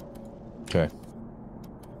 Okay.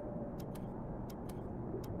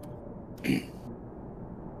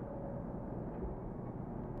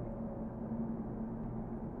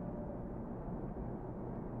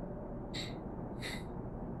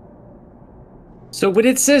 So when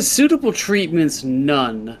it says suitable treatments,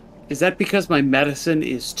 none, is that because my medicine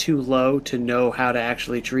is too low to know how to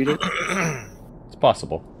actually treat it? It's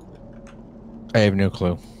possible. I have no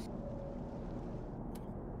clue.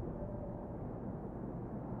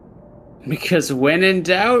 Because when in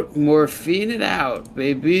doubt, morphine it out,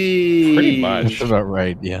 baby. Pretty much. That's about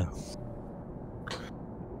right. Yeah.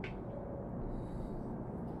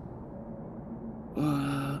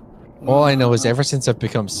 All I know is ever since I've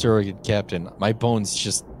become surrogate captain, my bones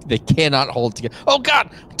just, they cannot hold together. Oh God!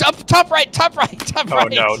 Top right! Top right!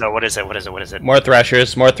 Oh no! What is it? What is it? What is it? More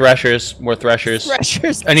threshers, more threshers, more threshers.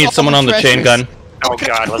 Threshers! I need All someone on the chain threshers. gun. Oh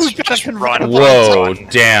God! Let's We've got just to run. Whoa, run.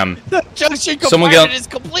 damn. The junction Someone compartment get- is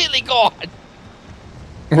completely gone!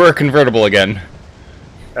 We're convertible again.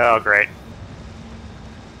 Oh great!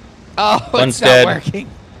 Oh, One's it's not dead. working.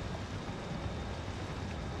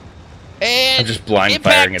 And I'm just blind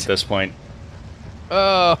impact. firing at this point.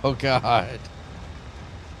 Oh God.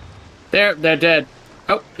 They're dead.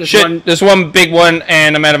 Oh, this Shit, one. there's one big one,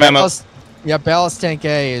 and I'm out of ammo. Ballast, yeah, ballast tank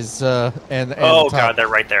A is and Oh the top. God! They're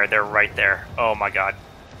right there. They're right there. Oh my God!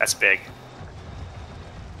 That's big.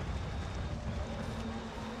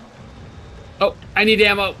 Oh, I need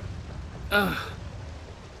ammo. Ugh.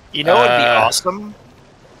 You know, it'd be Uh, awesome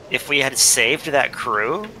if we had saved that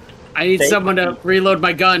crew. I need They- someone to reload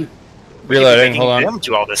my gun. Reloading, hold Making on. them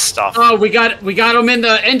do all this stuff. Oh, we got them in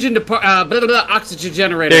the engine oxygen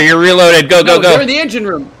generator. There, you're reloaded. Go, No, go, they're go. in the engine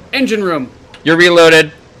room. Engine room. You're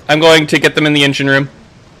reloaded. I'm going to get them in the engine room.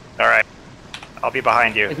 All right, I'll be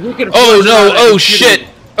behind you. If we could Oh afford no! that Oh computer- shit!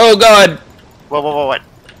 Oh god! Whoa! What?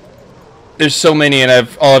 There's so many, and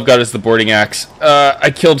all I've got is the boarding axe.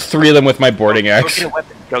 I killed 3 of them with my boarding Go axe. get a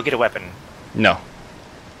weapon. Go get a weapon. No,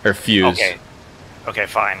 or fuse. Okay. Okay,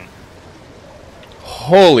 fine.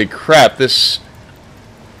 Holy crap! This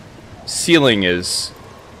ceiling is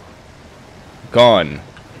gone.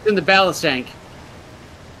 It's in the ballast tank.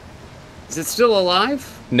 Is it still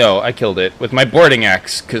alive? No, I killed it with my boarding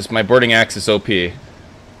axe because my boarding axe is OP. I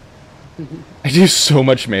do so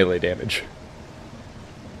much melee damage.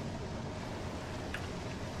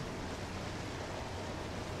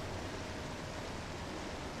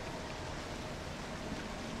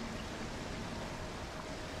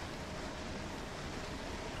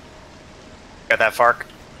 Got that, Fark?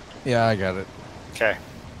 Yeah, I got it. Okay.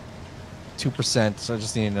 2%. So I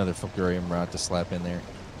just need another Fulgurium rod to slap in there.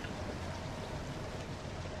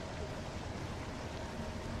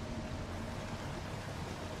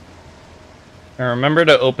 And remember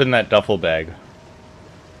to open that duffel bag.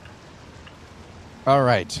 All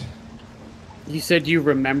right. You said you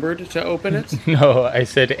remembered to open it? No, I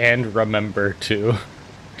said and remember to.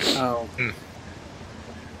 Oh.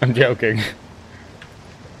 I'm joking.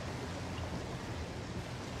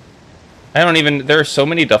 I don't even. There are so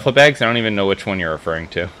many duffel bags. I don't even know which one you're referring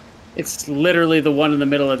to. It's literally the one in the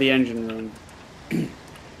middle of the engine room.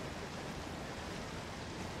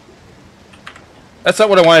 That's not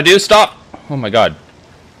what I want to do. Stop! Oh my god.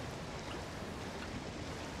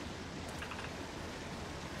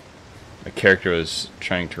 character was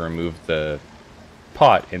trying to remove the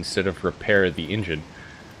pot instead of repair the engine.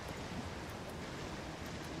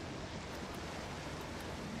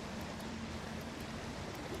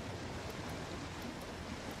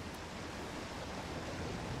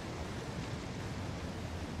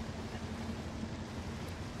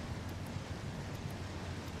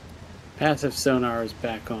 Passive sonar is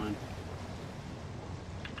back on.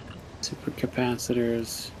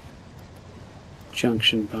 Supercapacitors.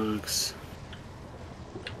 Junction box.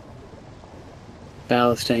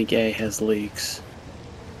 Ballast tank A has leaks.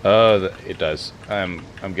 Oh, it does. I'm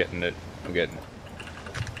getting it. I'm getting it.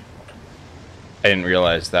 I didn't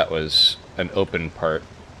realize that was an open part.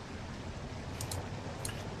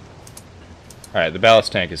 Alright, the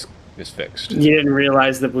ballast tank is fixed. You didn't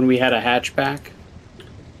realize that when we had a hatchback?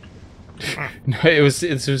 No, it was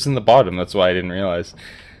in the bottom, that's why I didn't realize.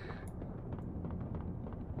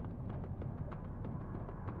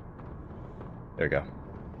 There we go.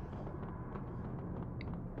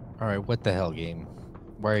 Alright, what the hell, game?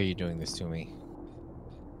 Why are you doing this to me?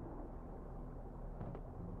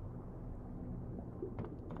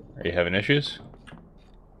 Are you having issues?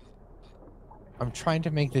 I'm trying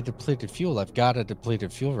to make the depleted fuel. I've got a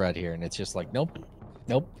depleted fuel right here, and it's just like, nope.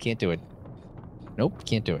 Nope, can't do it. Nope,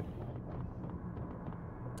 can't do it.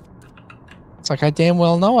 It's like I damn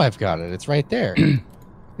well know I've got it. It's right there.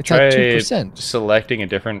 It's Try at 2%. selecting a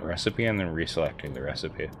different recipe and then reselecting the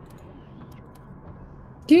recipe.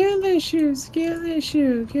 Skill issues,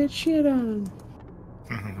 get shit on.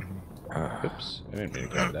 Oops, I didn't mean to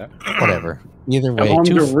grab that. Whatever. Either way, on the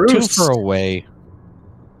two roost. for away.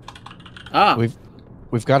 Ah,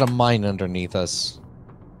 We've got a mine underneath us.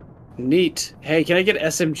 neat. Hey, can I get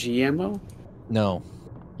SMG ammo? No.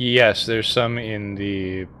 Yes, there's some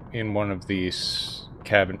in one of these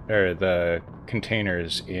the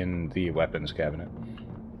containers in the weapons cabinet.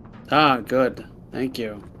 Ah, good. Thank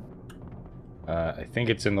you. I think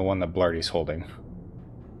it's in the one that Blarty's holding.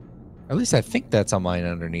 At least I think that's a mine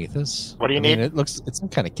underneath us. What do you I mean, need? it's some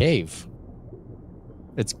kind of cave.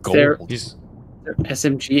 It's gold. There- He's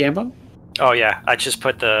SMG ammo? Oh yeah, I just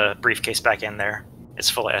put the briefcase back in there. It's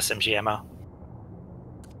full of SMG ammo.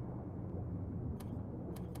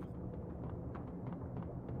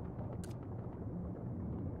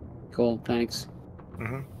 Cool, thanks.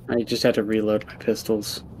 Mhm. I just had to reload my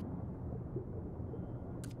pistols.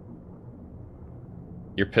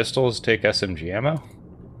 Your pistols take SMG ammo?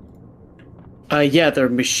 Yeah, they're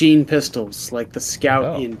machine pistols, like the Scout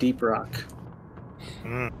Oh. in Deep Rock.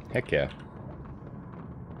 Mm. Heck yeah.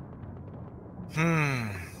 Hmm.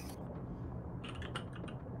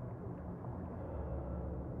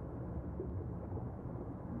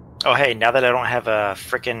 Oh hey, now that I don't have a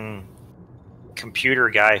frickin' computer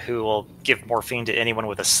guy who will give morphine to anyone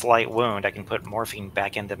with a slight wound, I can put morphine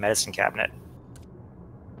back in the medicine cabinet.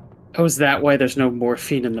 Oh, is that why there's no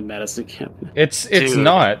morphine in the medicine cabinet? It's Dude.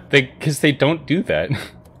 not. Because they don't do that.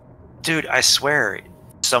 Dude, I swear,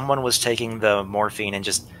 someone was taking the morphine and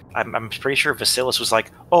just... I'm pretty sure Vasilis was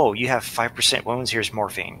like, oh, you have 5% wounds, here's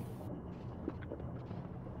morphine.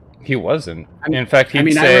 He wasn't. I mean- In fact,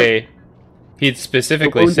 he'd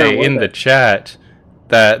specifically wounds say are in worth the it. chat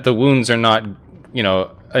that the wounds are not,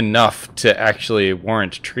 enough to actually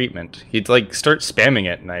warrant treatment. He'd like start spamming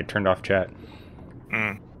it, and I turned off chat.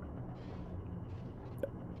 Mm.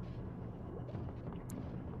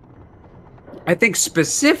 I think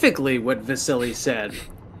specifically what Vasily said,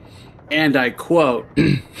 and I quote,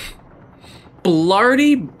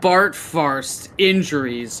 Blarty Bartfarst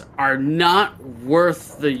injuries are not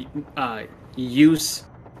worth the use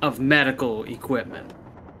of medical equipment.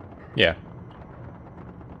 Yeah.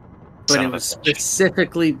 But Son it of a was bitch.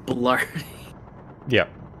 specifically Blarty. Yeah.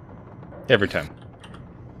 Every time.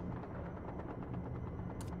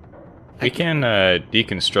 We can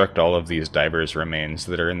deconstruct all of these divers' remains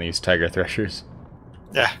that are in these tiger threshers.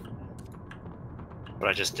 Yeah. What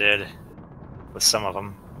I just did with some of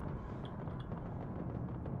them.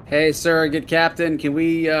 Hey, surrogate captain, can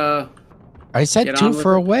we, I said Get 2 on with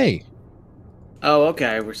for it. away. Oh,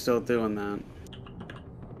 okay, we're still doing that.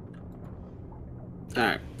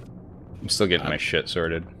 Alright. I'm still getting my shit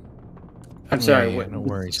sorted. I'm sorry, yeah, what, no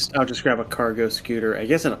worries. I'll just grab a cargo scooter. I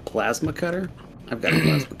guess in a plasma cutter? I've got a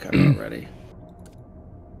plasma cutter already.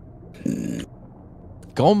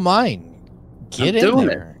 Go mine. Get I'm in doing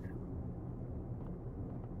there.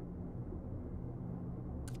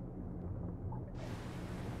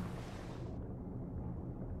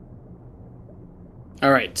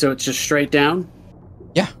 Alright, so it's just straight down?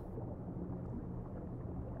 Yeah.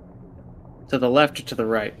 To the left or to the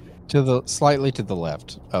right? Slightly to the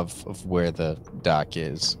left of where the dock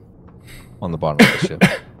is on the bottom of the ship.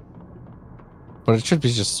 But it should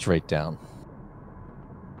be just straight down.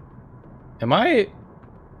 Am I?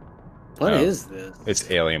 What No. is this? It's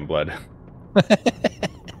alien blood.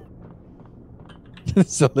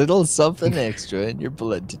 There's a little something extra in your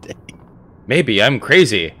blood today. Maybe I'm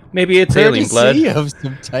crazy. Maybe it's alien blood. Courtesy of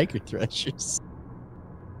some tiger threshers.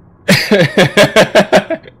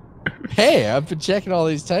 Hey, I've been checking all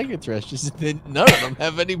these tiger threshers, and none of them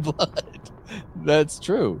have any blood. That's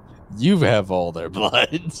true. You have all their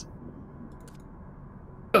blood.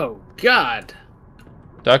 Oh God!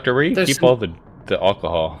 Doctor, where do you There's keep some- all the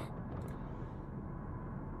alcohol?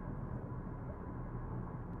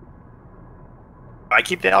 I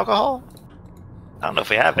keep the alcohol? I don't know if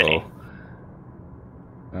we have any.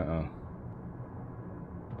 Uh-oh.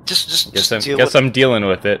 Just Guess deal I'm dealing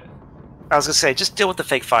with it. I was gonna say, just deal with the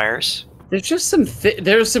fake fires. There's just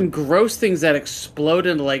there's some gross things that explode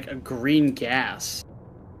into like a green gas.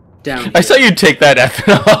 Down here. I saw you take that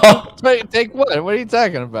ethanol. Wait, take what? What are you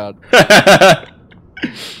talking about?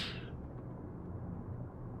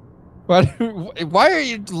 Why are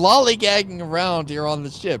you lollygagging around here on the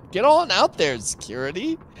ship? Get on out there,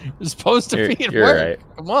 security. You're supposed to be at You're work. right.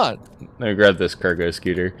 Come on. Let me grab this cargo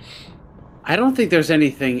scooter. I don't think there's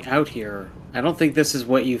anything out here. I don't think this is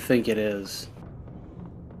what you think it is.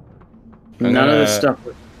 None of this stuff.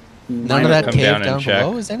 None of that come cave down down and check.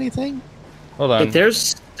 below is anything? Hold on. But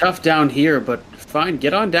there's stuff down here. But fine,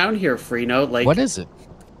 get on down here, Freeno. Like What is it?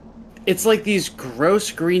 it's like these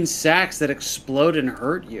gross green sacks that explode and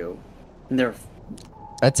hurt you, and they're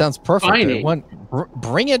That sounds perfect. Finding.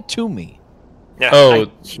 Bring it to me. Yeah. Oh, I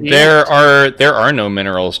can't. there are no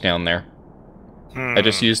minerals down there. Hmm. I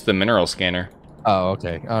just used the mineral scanner. Oh,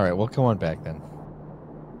 okay. All right. Well, come on back then.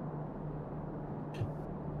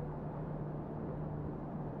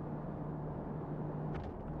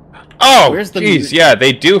 Oh, Where's the jeez, music? yeah,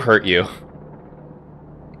 they do hurt you.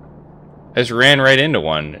 I just ran right into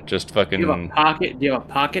one. It just fucking Do you have a pocket? Do you have a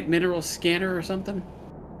pocket mineral scanner or something?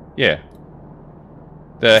 yeah.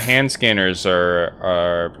 The hand scanners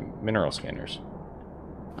are mineral scanners.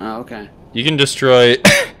 Oh, okay. You can destroy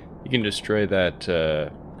you can destroy that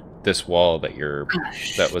this wall that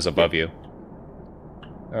that was above you.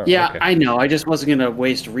 Oh, Yeah, okay. I know. I just wasn't gonna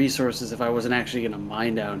waste resources if I wasn't actually gonna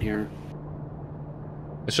mine down here.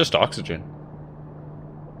 It's just oxygen.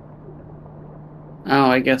 Oh,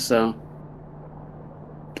 I guess so.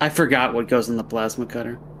 I forgot what goes in the plasma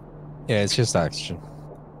cutter. Yeah, it's just oxygen.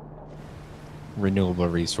 Renewable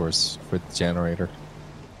resource for the generator.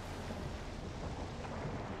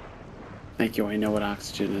 Thank you. I know what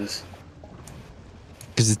oxygen is.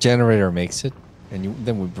 Because the generator makes it, and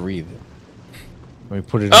then we breathe it. We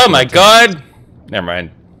put it. Oh into my the tank. god! Never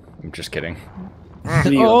mind. I'm just kidding.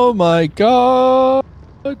 Oh my god!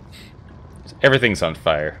 Everything's on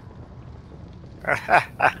fire.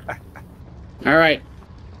 All right,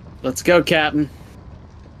 let's go, Captain.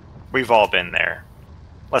 We've all been there.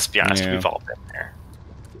 Let's be honest, Yeah. we've all been there.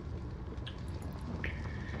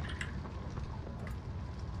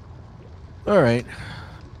 All right.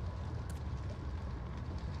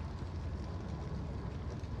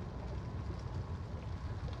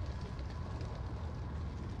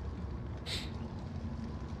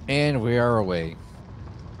 And we are away.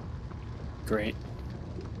 Great.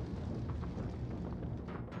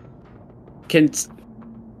 Can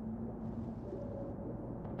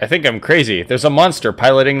I think I'm crazy. There's a monster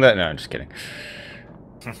piloting that. No, I'm just kidding.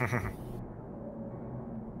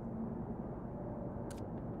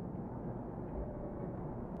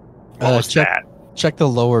 What was that? Check the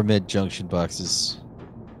lower mid junction boxes.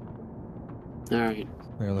 all right.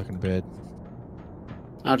 They're looking bad.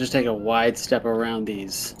 I'll just take a wide step around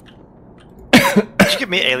these. Did you give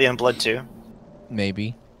me alien blood too?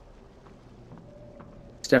 Maybe.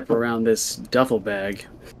 Step around this duffel bag.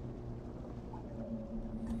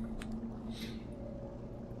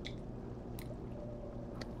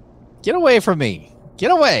 Get away from me!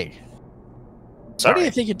 Get away! What do Sorry.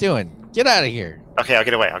 you think you're doing? Get out of here! Okay, I'll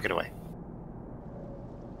get away. I'll get away.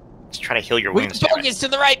 Just trying to heal your We wounds. damn it. focus to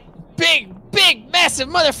the right! Big, massive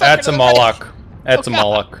motherfucker! That's to a the right. Moloch. That's a Oh, God.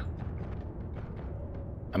 Moloch.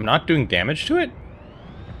 I'm not doing damage to it?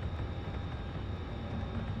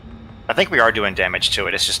 I think we are doing damage to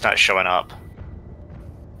it. It's just not showing up.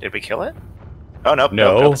 Did we kill it? Oh nope.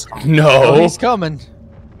 No. Nope, it's gone. Oh, No. he's coming.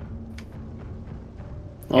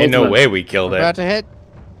 Ain't no Old way one. we killed About it. to hit.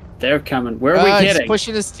 They're coming. Where are we He's getting?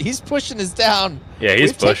 pushing us. He's pushing us down. Yeah,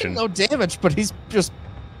 he's We've taken pushing. no damage, but he's just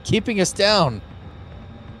keeping us down.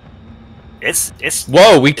 It's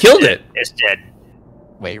Whoa, we killed it. It's dead.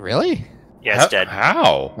 Wait, really? Yeah, it's dead.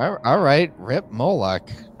 How? All right, rip Moloch.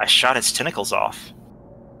 I shot its tentacles off.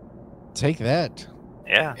 Take that.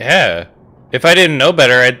 Yeah. Yeah. If I didn't know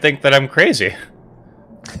better, I'd think that I'm crazy.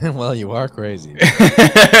 Well, you are crazy.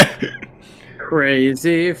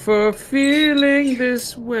 Crazy for feeling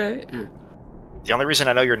this way. The only reason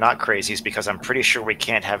I know you're not crazy is because I'm pretty sure we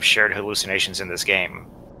can't have shared hallucinations in this game.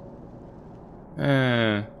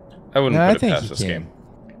 I wouldn't No, I put it think past you this can. game.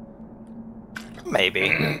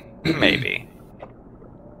 Maybe. Maybe.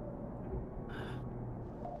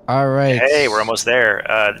 All right. Hey, we're almost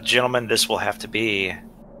there. Gentlemen, this will have to be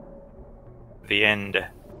the end.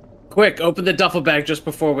 Quick, open the duffel bag just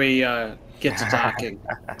before we get to talking.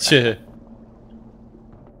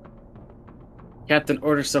 Captain,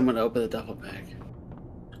 order someone to open the duffel bag.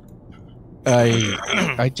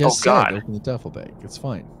 I just Oh, God. said open the duffel bag. It's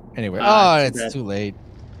fine. Anyway, Ah, too it's bad. too late.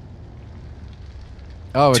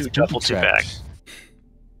 Oh, it's Two booby duffel, two traps.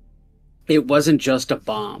 It wasn't just a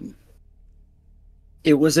bomb.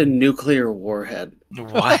 It was a nuclear warhead.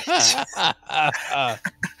 What?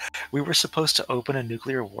 We were supposed to open a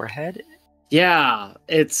nuclear warhead? Yeah,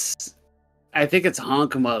 it's. I think it's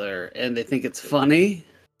Honk Mother, and they think it's funny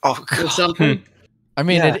Oh, or God. something. I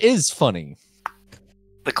mean, Yeah. it is funny.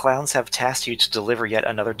 The clowns have tasked you to deliver yet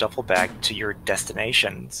another duffel bag to your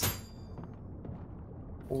destinations.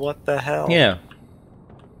 What the hell? Yeah.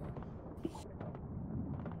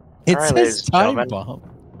 It All right, says ladies and time gentlemen. bomb.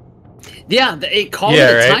 Yeah, it called Yeah,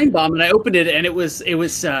 it a right? time bomb, and I opened it, and it was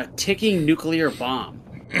ticking nuclear bomb.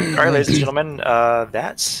 All right, ladies and gentlemen,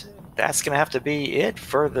 that's gonna have to be it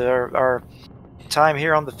for our time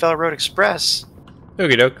here on the FailroadExpress.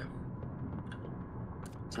 Okie doke.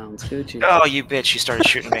 Sounds good. Chief. Oh, you bitch! You started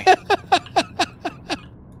shooting me.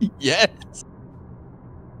 Yes.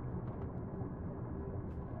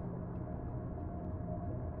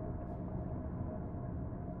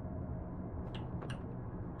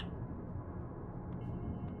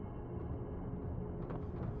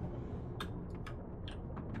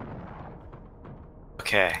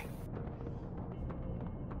 Okay.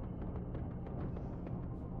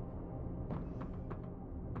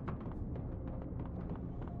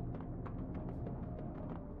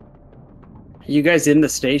 Are you guys in the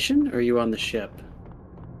station, or are you on the ship?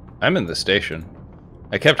 I'm in the station.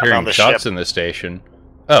 I kept I'm on hearing the shots ship. in the station.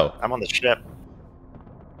 Oh. I'm on the ship.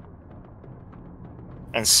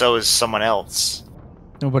 And so is someone else.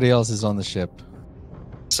 Nobody else is on the ship.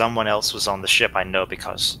 Someone else was on the ship, I know,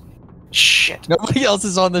 because... Shit. Nobody else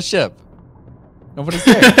is on the ship. Nobody's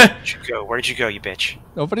there. Where'd you go? Where did you go, you bitch?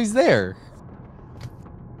 Nobody's there.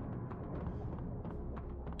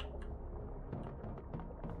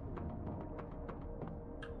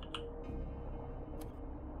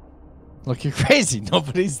 Look, you're crazy.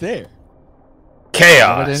 Nobody's there. Why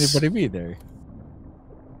Chaos. would anybody be there?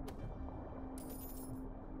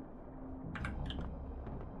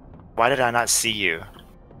 Why did I not see you?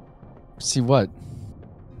 See what?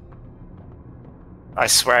 I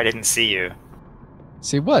swear I didn't see you.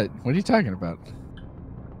 See what? What are you talking about?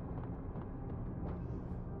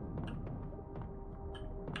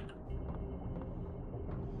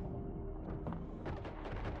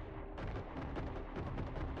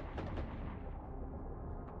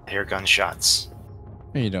 I hear gunshots.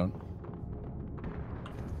 No, you don't.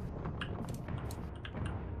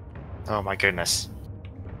 Oh my goodness.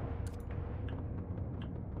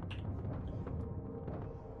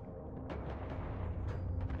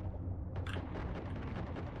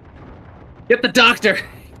 Get the doctor!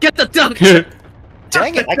 Get the doctor!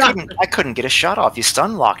 Dang it! I couldn't get a shot off. You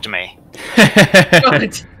stun locked me.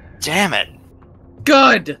 Good! Damn it!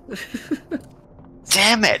 Good!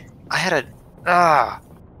 Damn it! I had a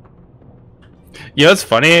You know what's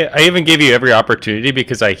funny? I even gave you every opportunity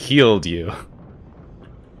because I healed you.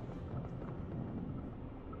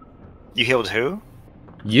 You healed who?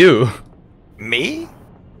 You? Me?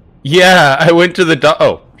 Yeah, I went to the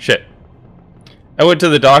oh, shit. I went to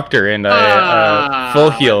the doctor and I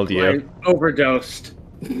full healed you. I overdosed.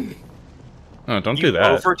 Oh, don't You do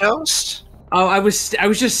that. overdosed? Oh, I was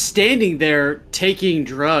just standing there taking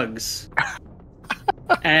drugs.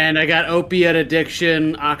 And I got opiate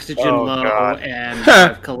addiction, oxygen Oh, low, God. and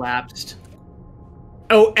I've collapsed.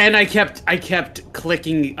 Oh, and I kept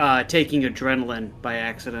clicking taking adrenaline by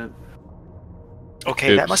accident.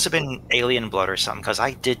 Okay, that Oops. must have been alien blood or something, because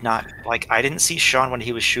I did not, like, I didn't see Sean when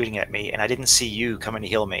he was shooting at me, and I didn't see you coming to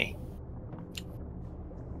heal me.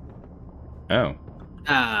 Oh.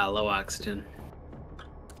 Ah, low oxygen.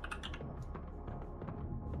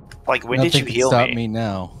 Like, when Nothing did you can heal stop me? me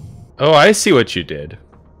now. Oh, I see what you did.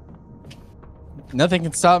 Nothing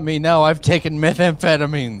can stop me now. I've taken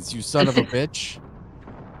methamphetamines, you son of a bitch.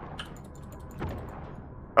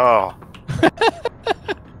 Oh.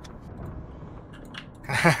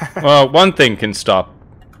 Well, one thing can stop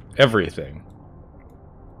everything.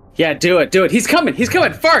 Yeah, do it. He's coming.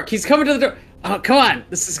 Fark, he's coming to the door. Oh, come on.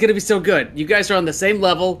 This is gonna be so good. You guys are on the same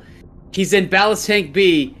level. He's in Ballast Tank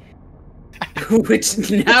B, which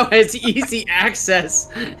now has easy access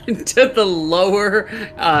to the lower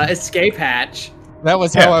escape hatch. That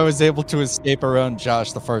was how I was able to escape around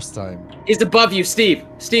Josh the first time. He's above you, Steve.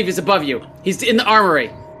 Steve is above you. He's in the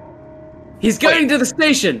armory. He's going to the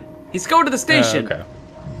station. He's going to the station. Okay.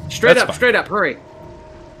 Straight That's up, fine. straight up. Hurry.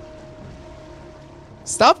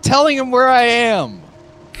 Stop telling him where I am.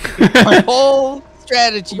 My whole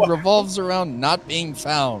strategy revolves around not being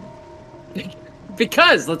found.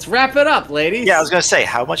 Because let's wrap it up, ladies. Yeah, I was gonna say,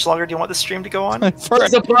 how much longer do you want the stream to go on?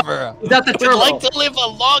 Forever. He's at the I would turbo. like to live a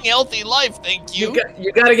long, healthy life, thank you.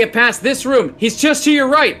 You got to get past this room. He's just to your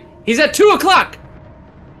right. He's at 2 o'clock.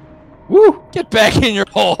 Woo! Get back in your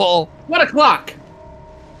hole. 1 o'clock.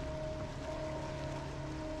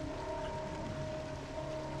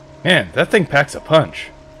 Man, that thing packs a punch.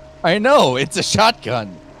 I know, it's a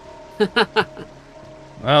shotgun.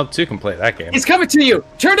 Well, two can play that game. He's coming to you.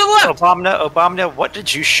 Turn to the left. Obama, what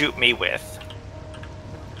did you shoot me with?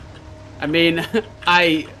 I mean,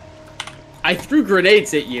 I threw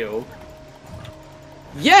grenades at you.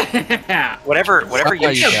 Yeah. Whatever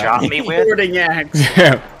you shot me with, Boarding axe.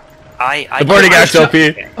 The boarding axe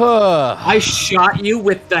LP. I shot you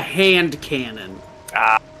with the hand cannon.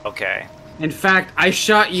 Okay. In fact, I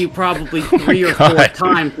shot you probably 3 or 4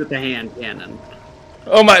 times with the hand cannon.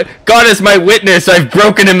 Oh my God is my witness. I've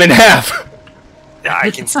broken him in half. I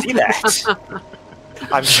can see that.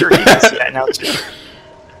 I'm sure you can see that now too.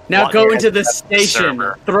 Now Well, go yeah, into the that's the station,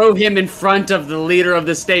 server. throw him in front of the leader of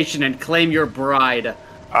the station, and claim your bride.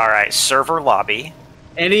 All right, server lobby.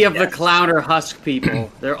 Any of the clown or husk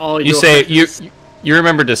people, they're all You yours. say you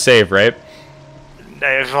remember to save, right?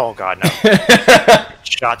 Oh God, no.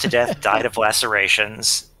 Shot to death, died of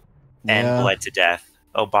lacerations, and bled to death.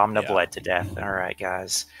 Obama bled to death. All right,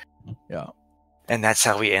 guys. Yeah. And that's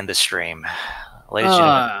how we end the stream. Ladies and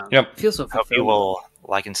gentlemen, Yep. Feels so hope you fulfilling. will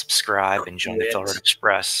like and subscribe and join the Quit.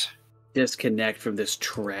 FailroadExpress. Disconnect from this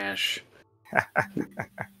trash.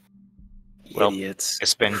 Well, Idiots.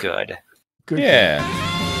 it's been good. Good.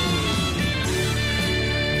 Yeah.